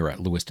senior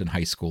at Lewiston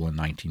High School in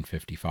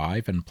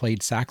 1955 and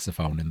played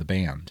saxophone in the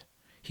band.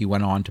 He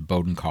went on to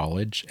Bowdoin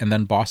College and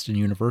then Boston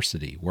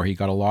University, where he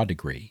got a law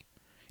degree.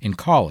 In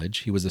college,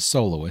 he was a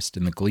soloist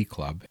in the Glee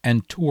Club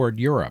and toured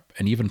Europe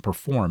and even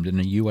performed in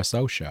a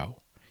USO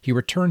show. He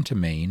returned to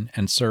Maine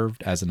and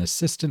served as an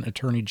assistant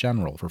attorney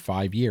general for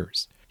 5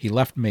 years. He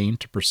left Maine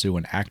to pursue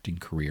an acting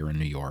career in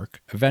New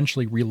York,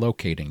 eventually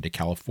relocating to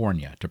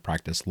California to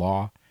practice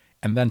law,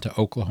 and then to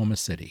Oklahoma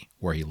City,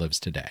 where he lives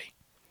today.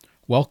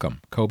 Welcome,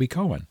 Kobe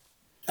Cohen.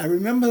 I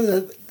remember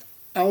that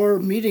our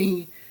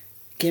meeting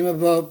came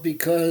about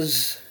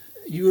because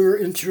you were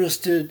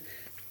interested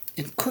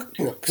in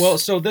cookbooks. Well,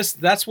 so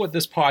that's what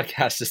this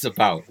podcast is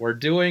about. We're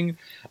doing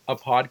a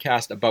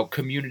podcast about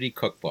community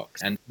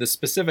cookbooks. And the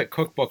specific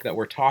cookbook that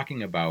we're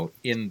talking about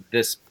in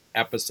this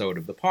episode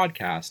of the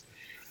podcast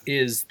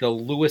is the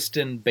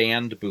Lewiston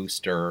Band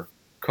Booster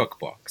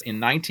cookbook.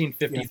 In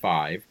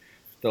 1955,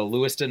 the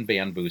Lewiston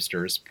Band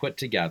Boosters put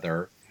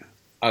together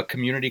a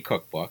community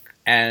cookbook,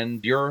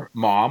 and your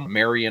mom,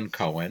 Marion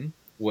Cohen,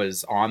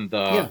 was on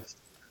the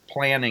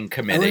planning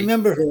committee. I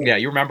remember her. Yeah,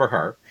 you remember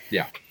her.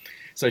 Yeah.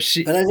 So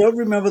but I don't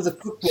remember the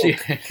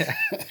cookbook.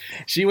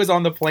 She was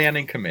on the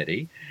planning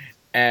committee,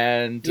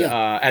 and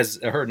Yeah, as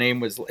her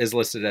name is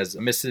listed as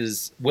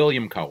Mrs.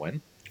 William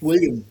Cohen,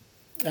 William.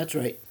 That's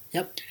right.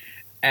 Yep,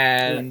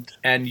 and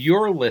correct.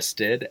 you're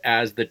listed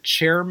as the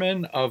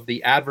chairman of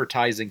the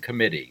advertising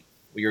committee.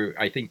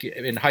 I think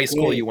in high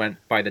school you Great.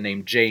 went by the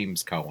name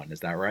James Cohen. Is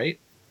that right?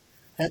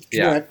 That's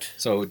Yeah. correct.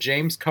 So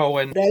James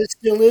Cohen. That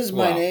still is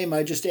my Wow. name.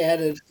 I just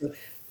added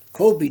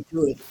Kobe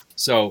to it.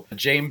 So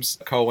James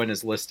Cohen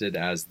is listed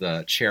as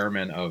the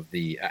chairman of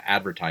the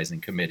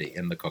advertising committee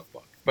in the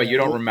cookbook. But Yeah, that you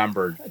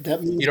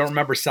means don't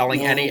remember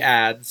selling any no,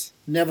 ads.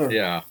 never.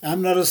 Yeah.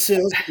 I'm not a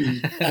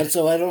salesman, and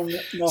so I don't know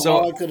how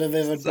So I could have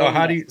ever so done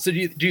how that. do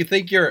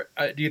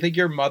you think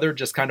your mother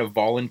just kind of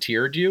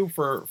volunteered you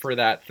for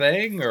that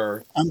thing,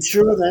 or I'm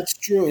sure that's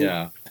true.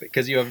 yeah,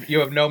 because you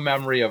have no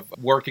memory of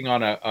working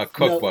on a No,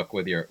 cookbook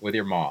with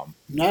your mom.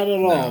 not at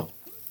No. all.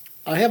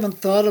 I haven't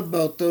thought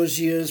about those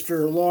years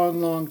for a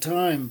long, long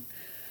time,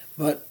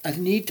 but I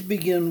need to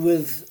begin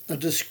with a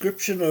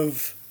description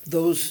of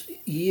those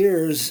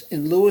years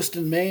in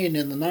Lewiston, Maine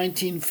in the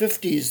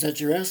 1950s that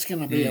you're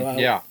asking me about.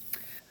 Yeah.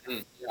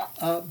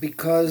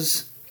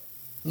 Because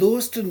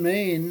Lewiston,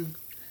 Maine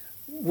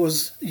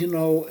was,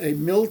 a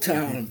mill Hmm.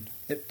 town.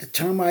 At the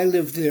time I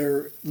lived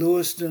there,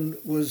 Lewiston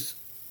was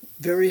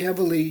very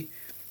heavily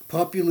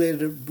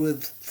populated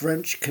with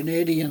French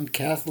Canadian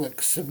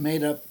Catholics that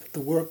made up the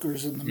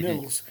workers in the Hmm.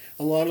 mills.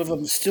 A lot of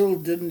them still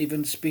didn't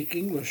even speak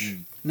English.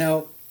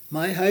 Now,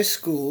 my high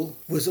school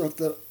was at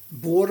the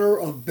border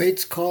of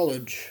Bates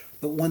College,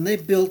 but when they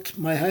built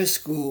my high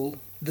school,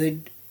 they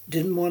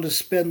didn't want to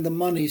spend the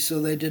money, so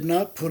they did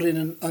not put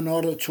in an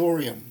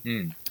auditorium.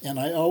 Mm. And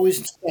I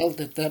always felt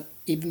that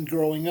even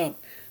growing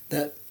up,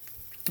 that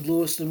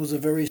Lewiston was a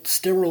very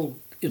sterile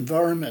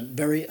environment,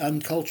 very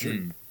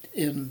uncultured. Mm.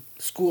 In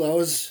school, I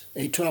was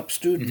a top Hmm.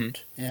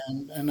 student,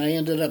 and I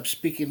ended up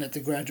speaking at the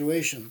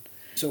graduation.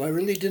 So I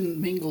really didn't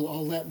mingle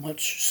all that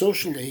much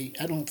socially,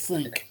 I don't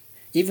think.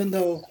 Even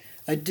though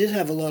I did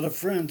have a lot of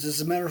friends.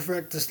 As a matter of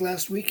fact, this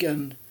last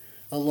weekend,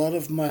 a lot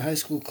of my high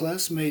school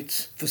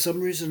classmates, for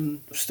some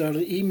reason,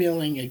 started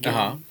emailing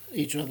Uh-huh. again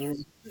each other.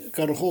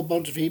 Got a whole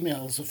bunch of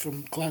emails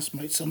from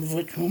classmates, some of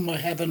which whom I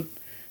haven't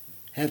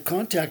had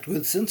contact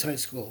with since high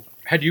school.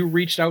 Had you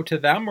reached out to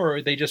them,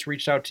 or they just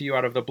reached out to you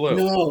out of the blue?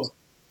 No,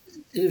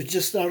 it was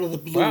just out of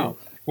the Wow.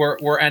 blue.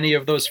 Were any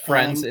of those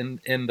friends Um,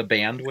 in the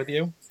band with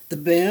you? the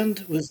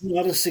band was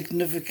not a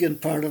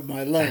significant part of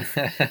my life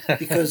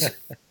because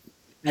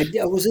I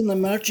was in the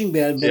marching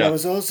band, but I Yeah.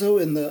 was also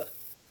in the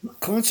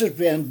concert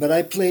band, but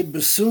I played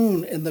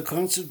bassoon in the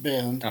concert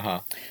band. Uh-huh.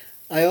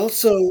 I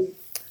also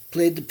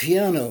played the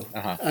piano.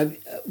 Uh-huh.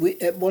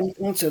 At one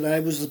concert, I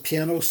was the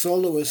piano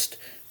soloist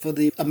for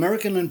the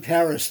American in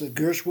Paris, the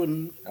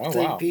Gershwin Oh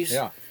thing wow. piece.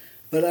 Yeah.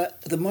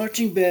 But the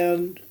marching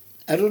band,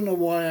 I don't know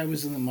why I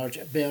was in the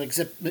marching band,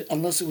 except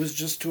unless it was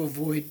just to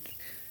avoid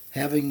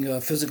having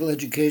physical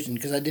education,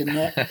 because I did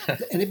not.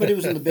 Anybody who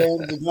was in the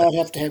band did not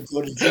have to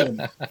go to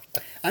gym.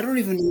 I don't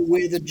even know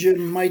where the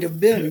gym might have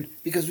been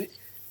because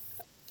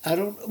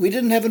we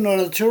didn't have an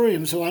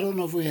auditorium, so I don't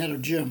know if we had a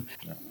gym.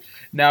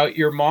 Now,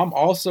 your mom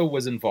also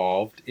was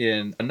involved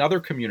in another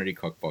community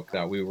cookbook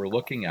that we were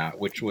looking at,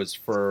 which was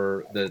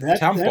for the That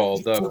temple,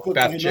 the cookbook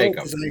Beth I know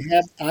Jacob.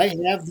 because I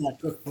have that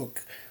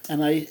cookbook,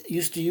 and I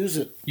used to use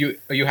it. You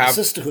The have,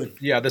 Sisterhood.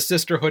 yeah, the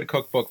Sisterhood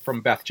cookbook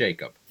from Beth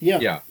Jacob. Yeah,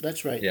 Yeah.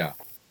 that's right. Yeah.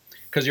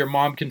 Because your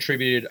mom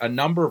contributed a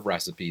number of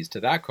recipes to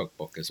that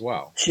cookbook as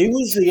well. She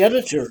was the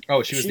editor.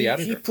 Oh, she was the She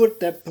editor.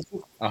 put that.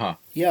 Uh-huh.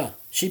 Yeah,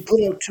 she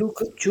put out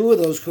two of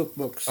those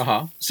cookbooks.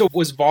 Uh-huh. So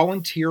was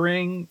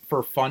volunteering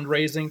for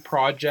fundraising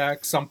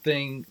projects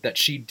something that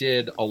she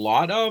did a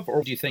lot of,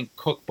 or do you think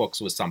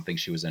cookbooks was something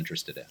she was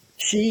interested in?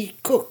 She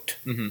cooked.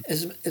 Mm-hmm.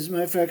 As a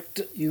matter of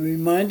fact, you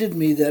reminded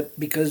me that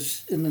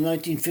because in the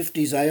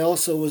 1950s I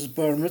also was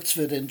bar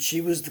mitzvahed, and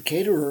she was the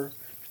caterer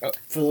Oh.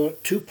 for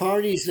two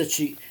parties that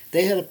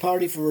they had a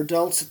party for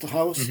adults at the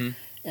house Mm-hmm.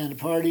 and a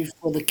party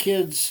for the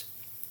kids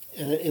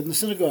in the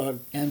synagogue,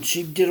 and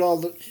she did all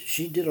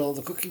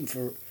the cooking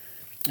for.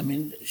 I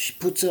mean, she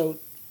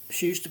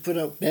used to put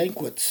out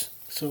banquets,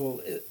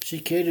 so she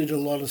catered a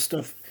lot of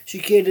stuff. She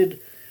catered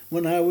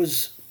when I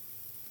was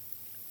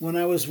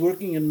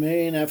working in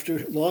Maine after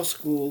law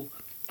school.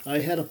 I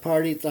had a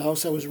party at the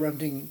house I was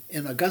renting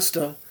in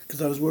Augusta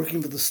because I was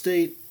working for the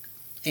state,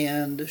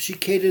 and she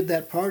catered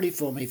that party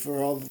for me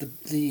for all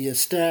the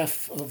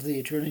staff of the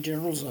Attorney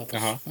General's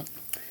office. Uh-huh.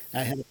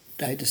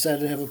 I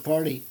decided to have a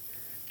party,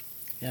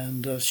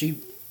 and she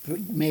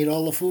made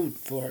all the food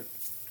for it.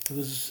 It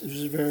was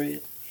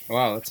very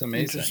Wow, that's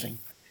amazing. interesting.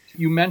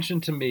 You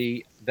mentioned to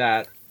me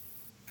that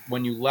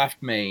when you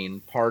left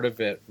Maine, part of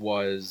it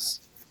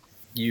was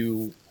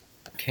you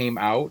came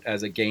out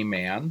as a gay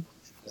man.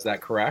 Is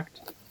that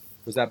correct?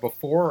 Was that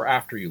before or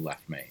after you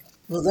left Maine?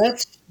 Well,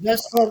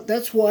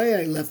 that's why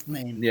I left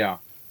Maine. Yeah.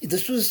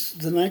 This was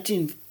the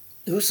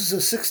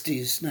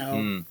 60s now.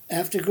 Mm,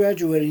 After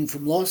graduating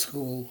from law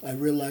school, I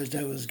realized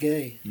I was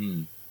gay.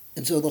 mm,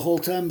 And so the whole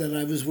time that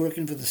I was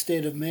working for the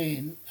state of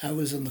Maine, I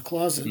was in the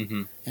closet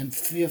mm-hmm, and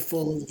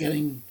fearful of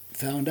geting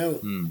found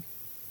out. mm.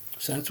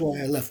 So that's why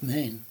I left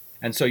Maine.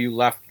 And so you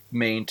left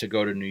Maine to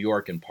go to New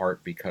York in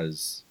part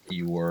because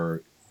you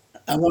were...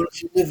 I wanted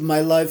to live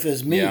my life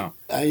as me. Yeah.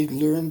 I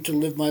learned to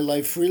live my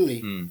life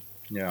freely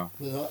Yeah.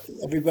 with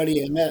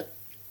everybody I met.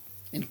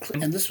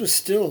 And this was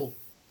still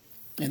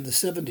in the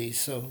 70s,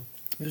 so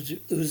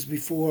it was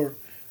before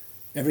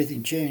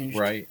everything changed.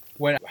 Right.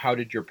 How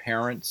did your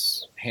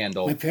parents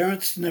handle... My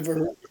parents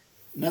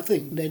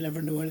nothing. They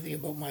never knew anything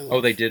about my life.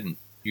 Oh, they didn't?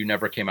 You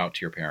never came out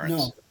to your parents?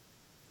 No.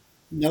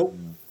 Nope.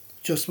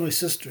 Just my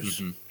sisters.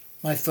 Mm-hmm.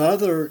 My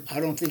father, I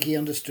don't think he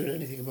understood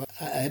anything about it.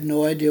 I have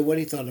no idea what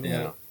he thought about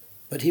it.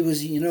 But he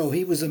was,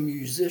 he was a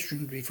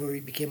musician before he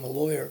became a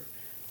lawyer.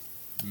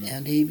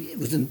 And he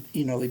was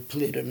he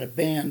played in a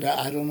band.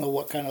 I don't know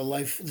what kind of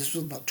life. This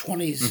was about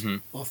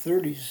 20s or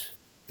 30s,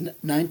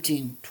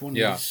 1920s.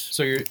 Yeah.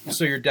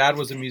 So your dad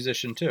was a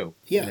musician too?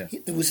 Yeah.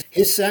 It was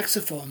his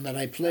saxophone that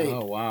I played.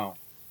 Oh, wow.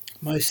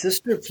 My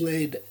sister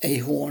played a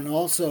horn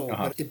also,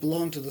 but it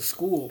belonged to the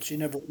school. She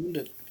never owned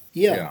it.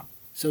 Yeah.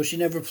 So she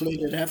never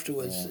played it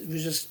afterwards. Yeah. It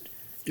was just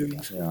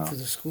for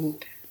the school.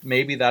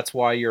 Maybe that's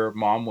why your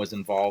mom was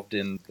involved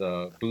in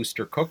the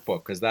Booster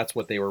Cookbook, because that's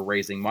what they were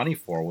raising money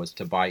for, was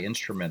to buy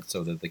instruments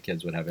so that the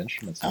kids would have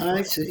instruments.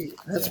 I see.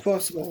 That's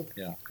possible.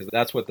 Yeah, because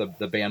that's what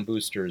the band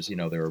boosters, they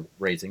were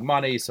raising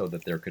money so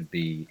that there could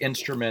be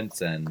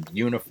instruments and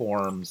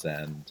uniforms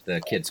and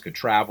the kids could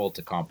travel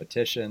to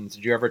competitions.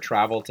 Did you ever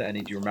travel to any?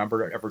 Do you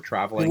remember ever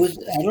traveling?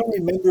 I don't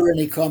remember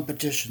any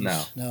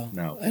competitions.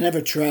 No. I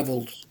never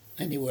traveled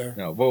anywhere.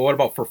 No, but what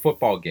about for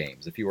football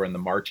games? If you were in the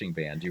marching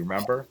band, do you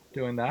remember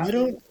doing that? I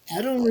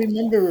don't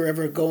remember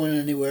ever going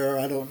anywhere.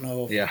 I don't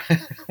know. Yeah.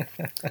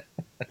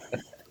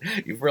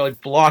 You've really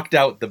blocked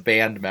out the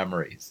band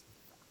memories.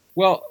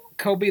 Well,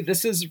 Kobe,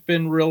 this has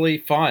been really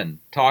fun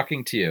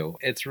talking to you.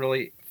 It's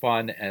really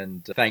fun,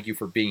 and thank you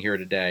for being here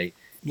today.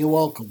 You're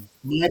welcome.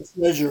 My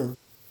pleasure.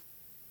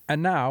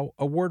 And now,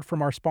 a word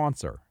from our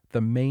sponsor, the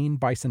Maine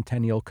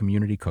Bicentennial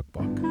Community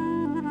Cookbook.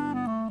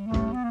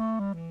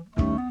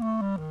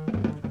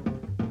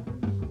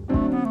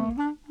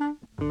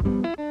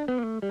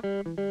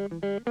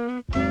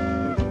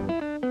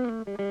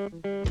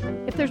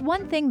 If there's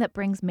one thing that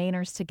brings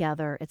Mainers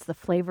together, it's the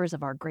flavors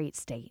of our great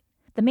state.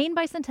 The Maine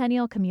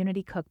Bicentennial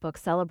Community Cookbook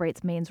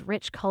celebrates Maine's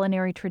rich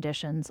culinary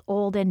traditions,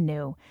 old and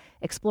new,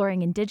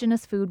 exploring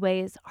indigenous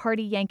foodways,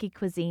 hearty Yankee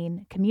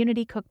cuisine,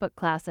 community cookbook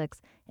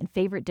classics, and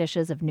favorite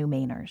dishes of new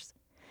Mainers.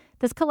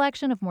 This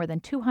collection of more than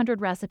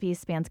 200 recipes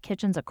spans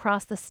kitchens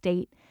across the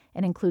state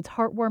and includes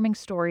heartwarming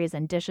stories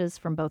and dishes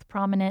from both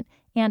prominent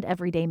and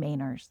everyday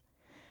Mainers.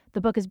 The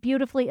book is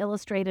beautifully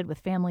illustrated with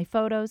family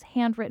photos,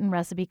 handwritten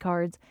recipe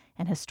cards,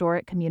 and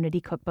historic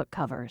community cookbook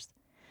covers.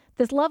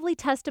 This lovely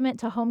testament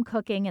to home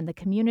cooking and the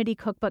community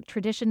cookbook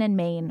tradition in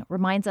Maine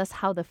reminds us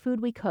how the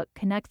food we cook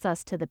connects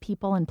us to the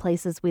people and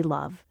places we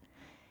love.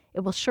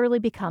 It will surely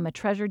become a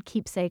treasured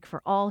keepsake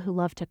for all who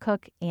love to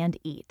cook and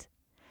eat.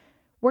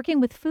 Working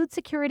with food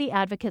security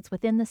advocates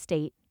within the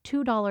state,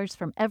 $2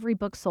 from every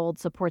book sold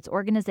supports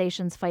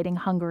organizations fighting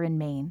hunger in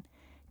Maine.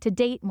 To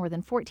date, more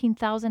than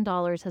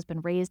 $14,000 has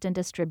been raised and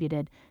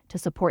distributed to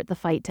support the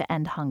fight to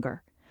end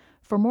hunger.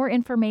 For more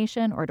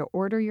information or to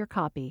order your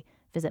copy,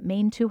 visit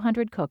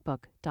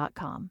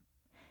Maine200cookbook.com.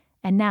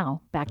 And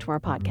now, back to our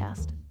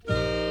podcast.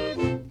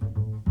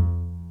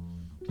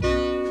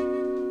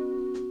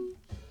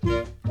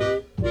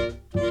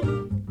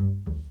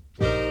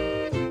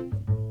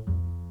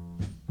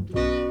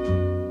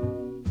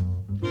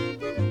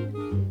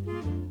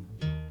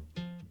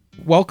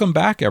 Welcome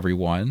back,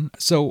 everyone.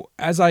 So,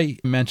 as I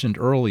mentioned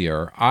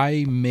earlier,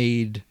 I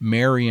made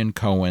Marion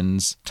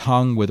Cohen's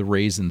tongue with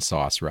raisin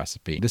sauce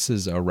recipe. This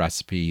is a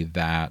recipe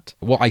that,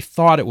 I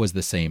thought it was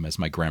the same as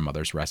my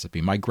grandmother's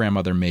recipe. My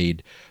grandmother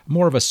made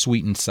more of a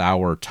sweet and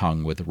sour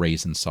tongue with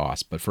raisin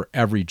sauce, but for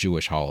every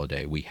Jewish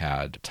holiday, we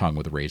had tongue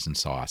with raisin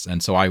sauce.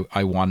 And so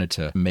I wanted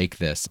to make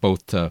this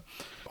both to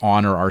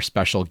honor our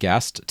special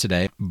guest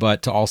today,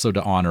 but also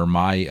to honor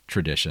my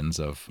traditions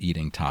of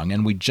eating tongue.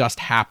 And we just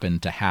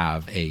happened to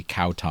have a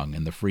cow tongue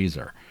in the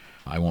freezer.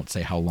 I won't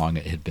say how long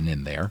it had been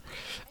in there.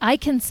 I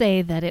can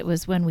say that it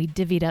was when we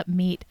divvied up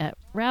meat at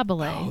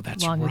Rabelais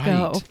long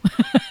ago.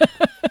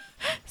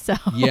 So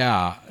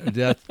yeah,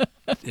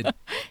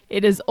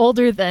 it is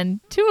older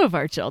than two of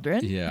our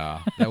children.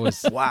 Yeah, that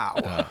was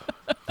wow.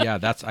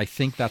 I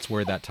think that's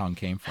where that tongue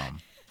came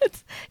from.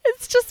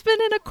 It's just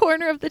been in a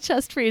corner of the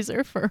chest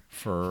freezer for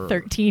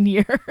 13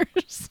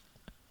 years.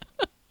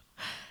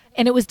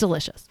 And it was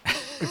delicious.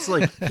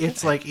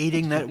 It's like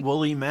eating that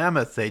woolly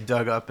mammoth they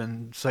dug up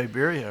in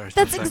Siberia or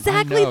something. That's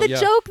exactly the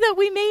joke that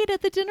we made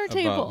at the dinner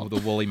table.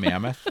 The woolly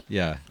mammoth?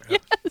 Yeah.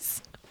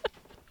 Yes.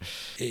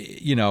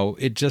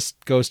 It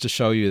just goes to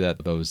show you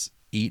that those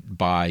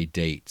eat-by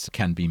dates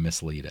can be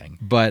misleading.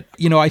 But,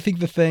 I think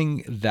the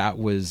thing that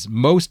was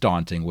most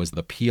daunting was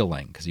the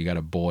peeling, because you got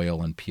to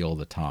boil and peel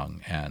the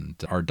tongue. And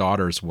our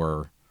daughters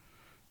were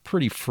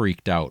pretty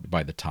freaked out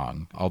by the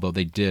tongue, although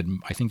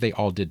I think they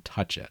all did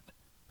touch it,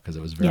 because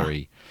it was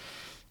very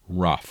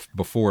rough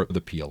before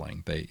the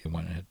peeling. They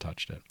went and had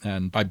touched it.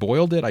 And I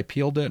boiled it, I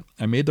peeled it,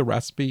 I made the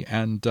recipe,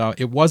 and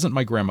it wasn't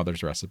my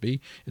grandmother's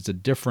recipe.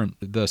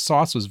 The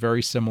sauce was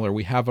very similar.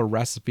 We have a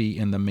recipe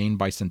in the Maine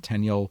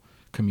Bicentennial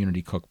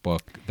Community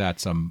Cookbook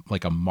that's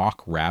like a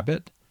mock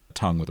rabbit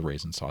tongue with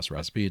raisin sauce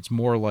recipe. It's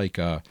more like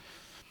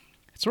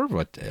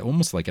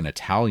almost like an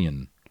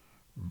Italian.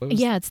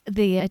 Yeah, it's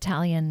the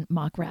Italian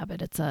mock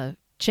rabbit. It's a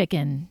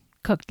chicken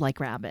cooked like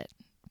rabbit,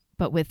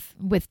 but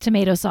with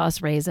tomato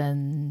sauce,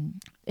 raisin.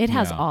 It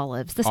has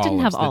olives. This didn't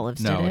have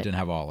olives, did it? No, it didn't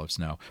have olives,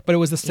 no. But it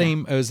was the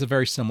same. Yeah. It was a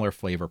very similar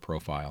flavor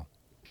profile.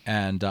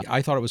 And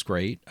I thought it was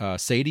great.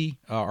 Sadie,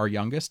 our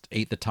youngest,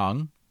 ate the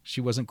tongue. She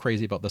wasn't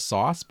crazy about the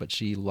sauce, but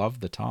she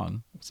loved the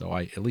tongue. So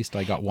at least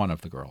I got one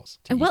of the girls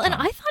to eat tongue. And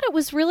I thought it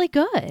was really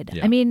good.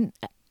 Yeah. I mean,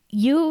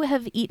 you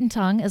have eaten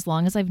tongue as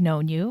long as I've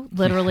known you.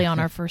 Literally on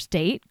our first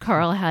date,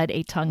 Carl had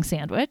a tongue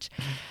sandwich.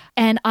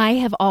 And I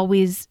have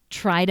always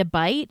tried a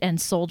bite and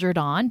soldiered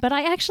on, but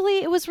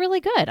it was really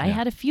good. I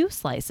had a few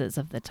slices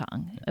of the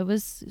tongue. It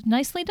was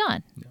nicely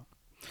done. Yeah.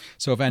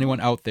 So if anyone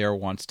out there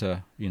wants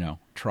to,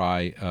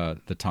 try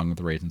the tongue with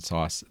raisin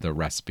sauce, the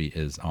recipe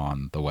is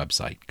on the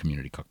website,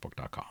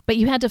 communitycookbook.com. But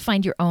you had to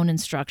find your own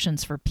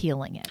instructions for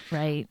peeling it,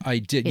 right? I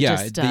did.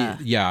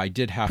 I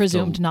did have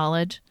presumed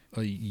knowledge.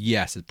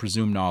 Yes, it's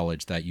presumed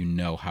knowledge that you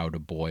know how to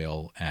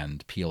boil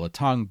and peel a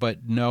tongue,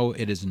 but no,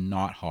 it is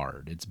not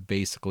hard. It's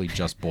basically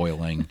just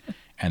boiling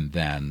and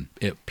then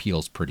it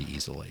peels pretty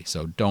easily.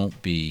 So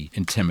don't be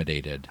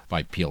intimidated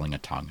by peeling a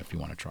tongue if you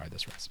want to try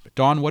this recipe.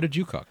 Dawn, what did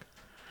you cook?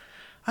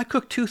 I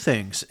cooked two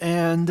things,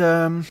 and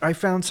I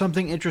found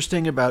something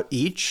interesting about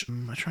each.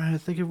 I'm trying to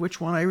think of which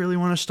one I really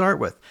want to start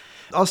with.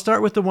 I'll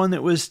start with the one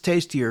that was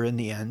tastier in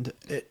the end.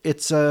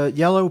 It's a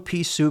yellow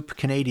pea soup,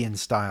 Canadian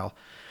style,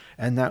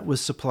 and that was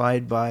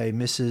supplied by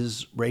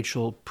Mrs.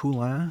 Rachel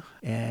Poulin,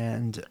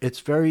 and it's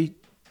very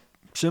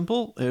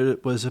simple.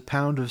 It was a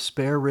pound of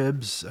spare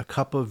ribs, a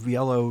cup of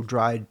yellow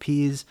dried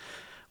peas,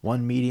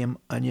 1 medium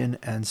onion,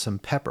 and some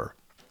pepper.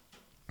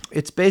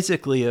 It's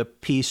basically a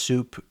pea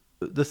soup.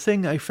 The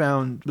thing I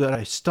found that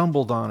I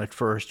stumbled on at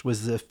first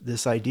was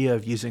this idea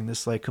of using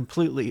this like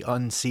completely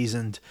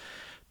unseasoned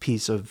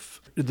piece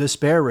of the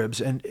spare ribs,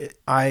 and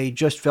I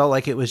just felt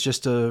like it was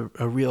just a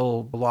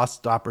real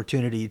lost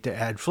opportunity to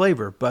add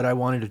flavor, but I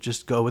wanted to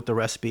just go with the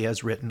recipe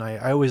as written.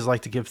 I always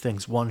like to give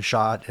things one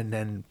shot and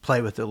then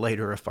play with it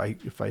later if I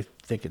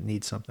think it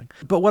needs something.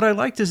 But what I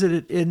liked is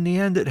that in the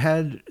end it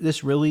had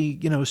this really,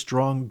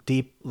 strong,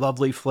 deep,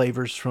 lovely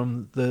flavors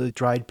from the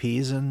dried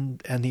peas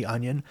and the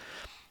onion.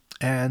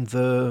 And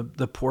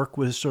the pork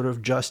was sort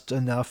of just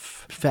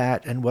enough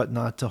fat and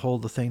whatnot to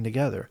hold the thing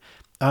together.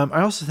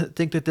 I also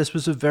think that this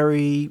was a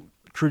very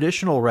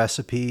traditional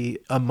recipe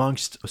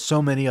amongst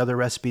so many other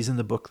recipes in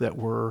the book that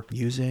were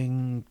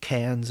using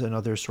cans and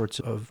other sorts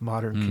of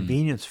modern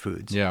convenience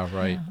foods. Yeah,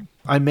 right. Yeah.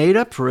 I made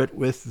up for it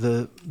with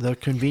the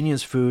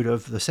convenience food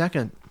of the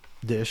second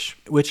dish,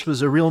 which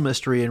was a real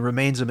mystery and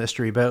remains a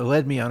mystery, but it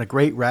led me on a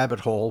great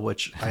rabbit hole,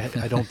 which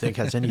I don't think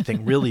has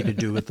anything really to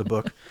do with the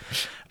book.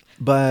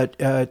 But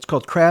it's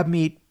called Crab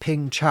Meat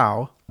Ping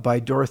Chow by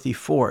Dorothy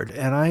Ford.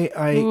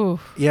 And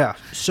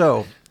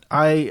so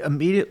I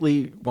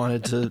immediately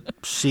wanted to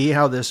see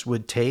how this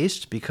would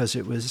taste because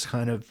it was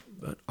kind of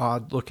an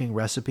odd-looking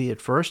recipe at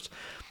first.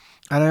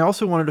 And I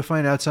also wanted to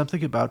find out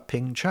something about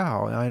Ping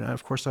Chow. And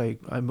of course,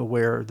 I'm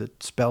aware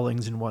that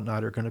spellings and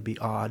whatnot are going to be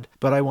odd.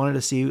 But I wanted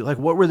to see,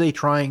 what were they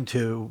trying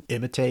to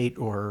imitate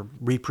or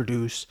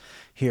reproduce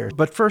here?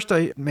 But first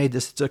I made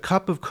this. It's a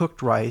cup of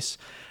cooked rice,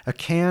 a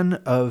can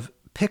of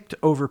picked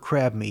over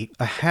crab meat,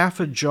 a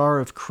half a jar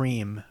of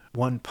cream,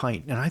 1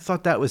 pint. And I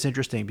thought that was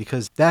interesting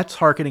because that's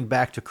hearkening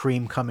back to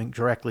cream coming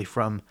directly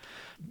from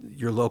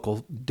your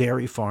local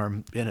dairy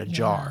farm in a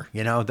jar.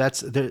 We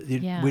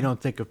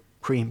don't think of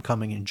cream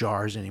coming in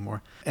jars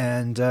anymore.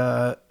 And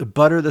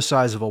butter the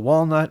size of a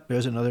walnut.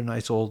 There's another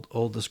nice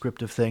old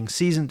descriptive thing.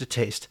 Seasoned to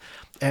taste.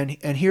 And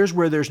here's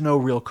where there's no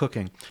real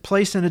cooking.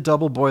 Place in a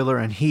double boiler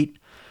and heat.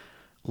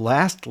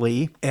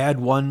 Lastly, add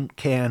 1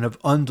 can of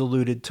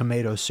undiluted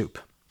tomato soup.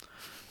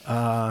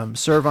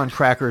 Serve on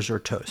crackers or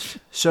toast.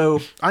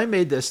 So I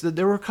made this.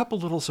 There were a couple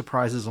little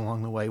surprises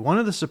along the way. One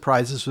of the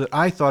surprises was that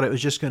I thought it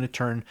was just going to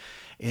turn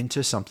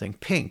into something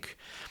pink.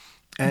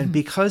 And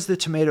because the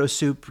tomato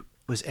soup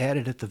was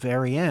added at the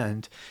very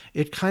end,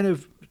 it kind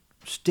of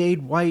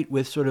stayed white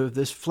with sort of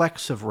this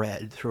flecks of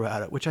red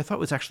throughout it, which I thought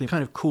was actually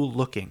kind of cool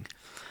looking.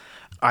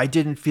 I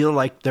didn't feel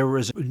like there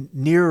was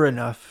near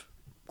enough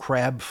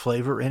crab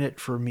flavor in it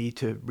for me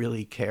to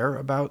really care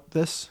about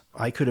this.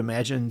 I could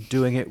imagine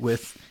doing it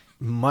with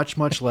much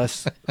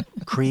less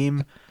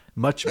cream,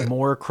 much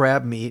more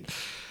crab meat,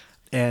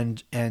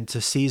 and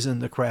to season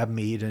the crab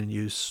meat and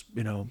use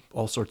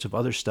all sorts of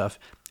other stuff.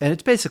 And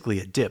it's basically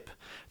a dip,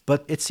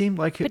 but it seemed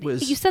like it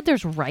was. You said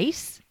there's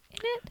rice in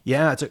it?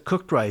 Yeah, it's a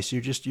cooked rice.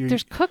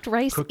 There's cooked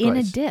rice in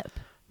a dip.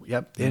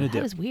 Yep, in a dip.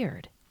 That is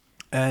weird.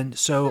 And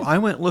so I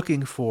went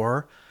looking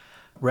for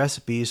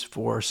recipes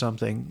for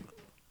something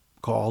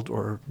called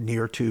or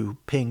near to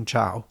Ping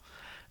Chow.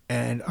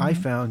 And I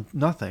found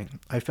nothing.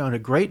 I found a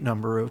great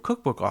number of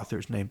cookbook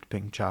authors named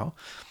Ping Chow,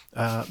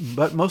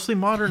 but mostly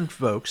modern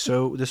folks,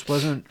 so this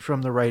wasn't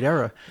from the right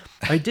era.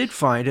 I did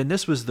find, and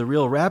this was the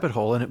real rabbit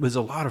hole, and it was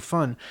a lot of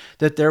fun,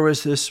 that there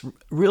was this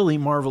really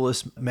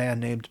marvelous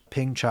man named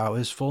Ping Chow.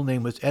 His full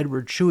name was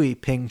Edward Chui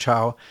Ping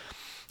Chow,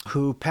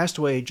 who passed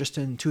away just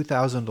in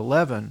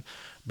 2011,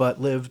 but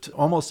lived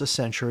almost a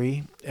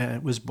century,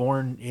 and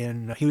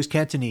he was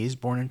Cantonese,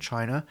 born in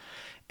China.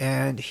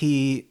 And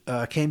he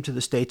came to the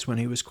States when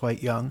he was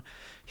quite young.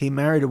 He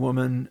married a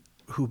woman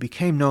who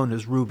became known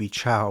as Ruby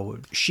Chow.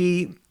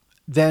 She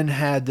then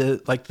had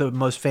the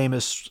most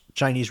famous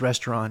Chinese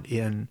restaurant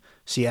in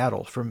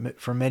Seattle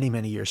for many,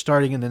 many years,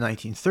 starting in the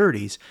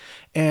 1930s.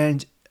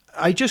 And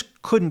I just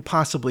couldn't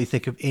possibly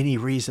think of any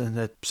reason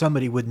that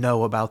somebody would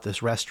know about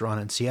this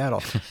restaurant in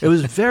Seattle. It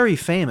was very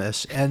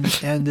famous, and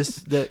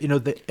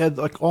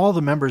all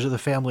the members of the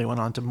family went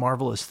on to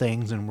marvelous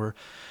things and were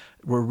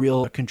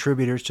real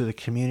contributors to the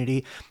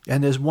community.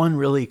 And there's one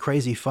really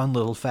crazy fun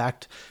little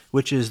fact,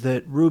 which is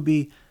that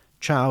Ruby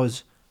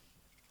Chow's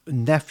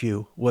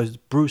nephew was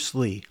Bruce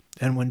Lee.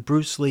 And when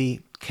Bruce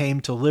Lee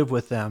came to live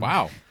with them,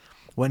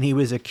 when he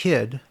was a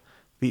kid,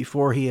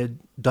 before he had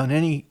done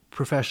any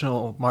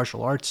professional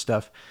martial arts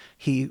stuff,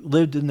 he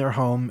lived in their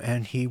home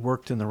and he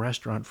worked in the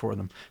restaurant for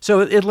them. So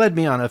it led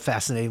me on a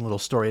fascinating little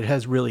story. It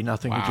has really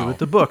nothing to do with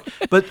the book.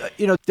 But,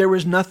 there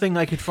was nothing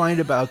I could find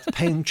about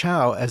Ping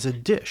Chow as a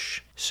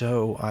dish.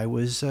 So I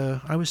was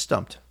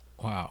stumped.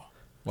 Wow.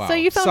 So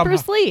you found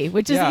Bruce Lee,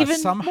 which is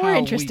even more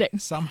interesting.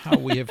 Somehow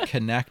we have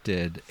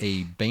connected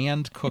a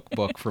banned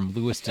cookbook from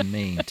Lewiston,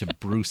 Maine to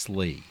Bruce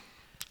Lee.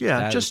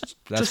 Yeah,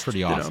 that's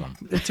pretty awesome.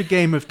 It's a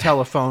game of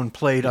telephone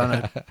played on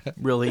a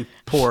really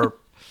poor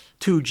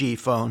 2G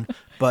phone,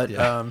 but it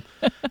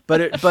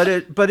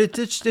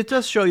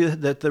does show you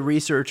that the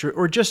research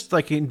or just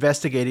like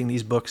investigating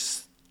these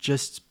books,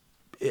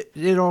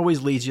 it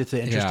always leads you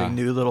to interesting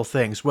new little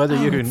things, whether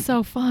you can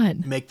so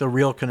fun. Make the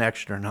real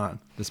connection or not.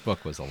 This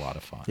book was a lot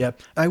of fun.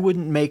 Yep, I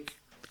wouldn't make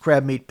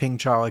crab meat Ping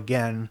Chow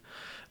again,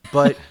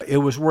 but it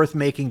was worth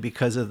making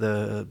because of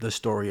the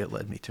story it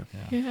led me to.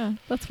 Yeah,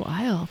 that's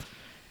wild.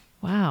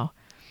 Wow.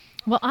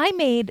 Well, I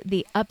made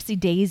the Upsy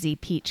Daisy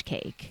peach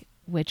cake,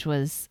 which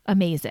was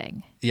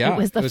amazing. Yeah, it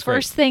was the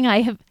first thing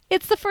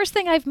it's the first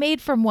thing I've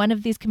made from one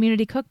of these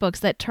community cookbooks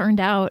that turned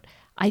out,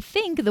 I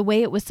think, the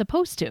way it was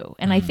supposed to.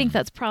 And I think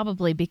that's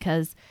probably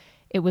because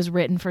it was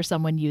written for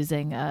someone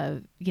using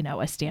a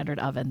standard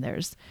oven.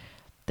 There's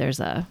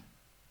a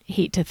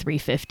heat to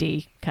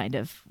 350 kind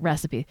of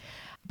recipe.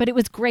 But it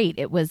was great.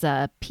 It was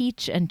a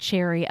peach and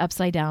cherry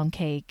upside down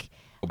cake.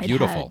 Oh,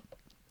 beautiful.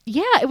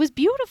 It was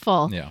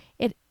beautiful. Yeah.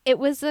 It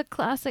was a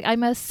classic.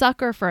 I'm a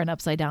sucker for an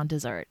upside down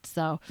dessert.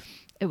 So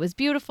it was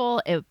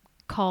beautiful. It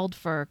called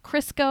for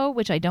Crisco,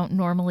 which I don't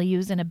normally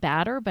use in a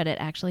batter, but it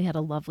actually had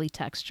a lovely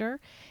texture.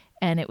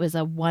 And it was a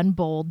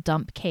 1-bowl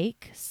dump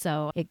cake.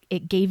 So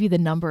it gave you the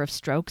number of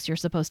strokes you're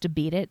supposed to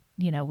beat it,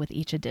 with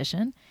each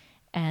addition.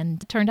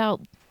 And it turned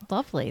out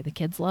lovely. The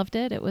kids loved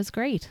it. It was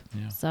great.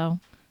 Yeah. So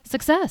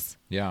success.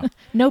 Yeah.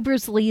 No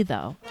Bruce Lee,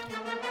 though.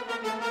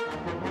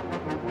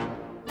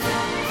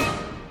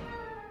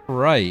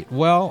 Right.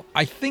 Well,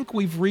 I think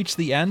we've reached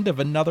the end of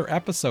another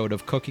episode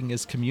of Cooking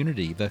is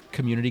Community, the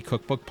Community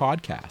Cookbook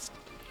Podcast.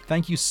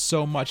 Thank you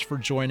so much for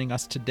joining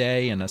us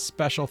today, and a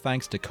special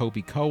thanks to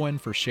Kobe Cohen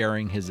for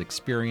sharing his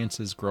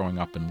experiences growing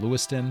up in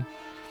Lewiston.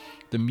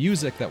 The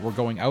music that we're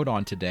going out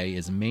on today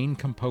is Maine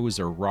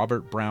composer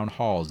Robert Brown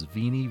Hall's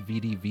Veni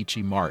Vidi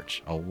Vici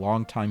March, a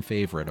longtime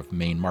favorite of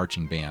Maine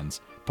marching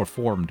bands,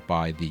 performed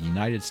by the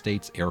United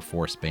States Air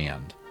Force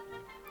Band.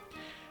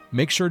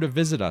 Make sure to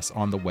visit us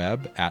on the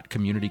web at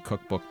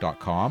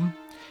communitycookbook.com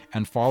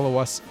and follow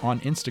us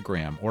on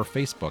Instagram or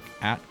Facebook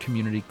at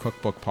Community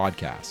Cookbook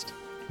Podcast.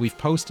 We've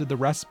posted the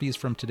recipes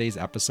from today's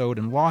episode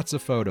and lots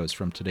of photos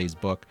from today's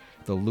book,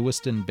 The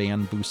Lewiston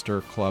Band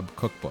Booster Club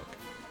Cookbook.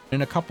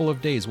 In a couple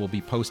of days, we'll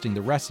be posting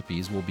the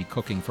recipes we'll be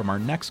cooking from our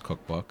next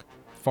cookbook,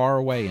 Far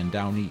Away and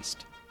Down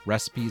East,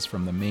 Recipes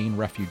from the Maine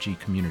Refugee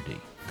Community,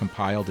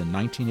 compiled in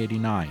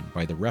 1989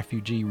 by the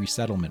Refugee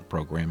Resettlement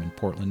Program in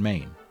Portland,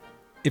 Maine.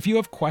 If you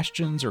have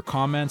questions or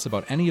comments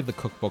about any of the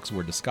cookbooks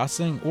we're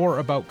discussing or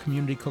about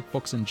community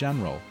cookbooks in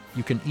general,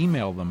 you can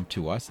email them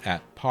to us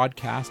at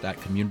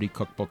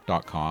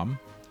podcast@communitycookbook.com.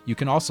 You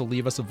can also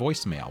leave us a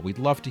voicemail. We'd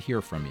love to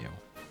hear from you.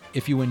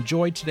 If you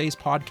enjoyed today's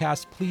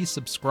podcast, please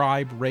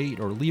subscribe,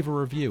 rate, or leave a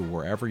review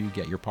wherever you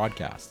get your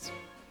podcasts.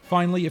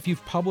 Finally, if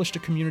you've published a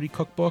community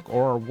cookbook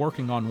or are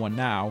working on one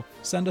now,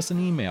 send us an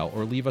email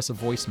or leave us a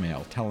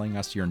voicemail telling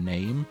us your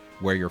name,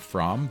 where you're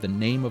from, the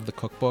name of the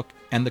cookbook,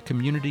 and the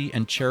community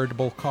and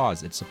charitable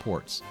cause it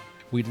supports.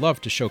 We'd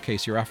love to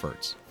showcase your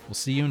efforts. We'll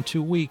see you in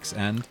 2 weeks,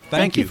 and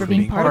thank you for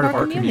being part of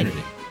our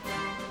community.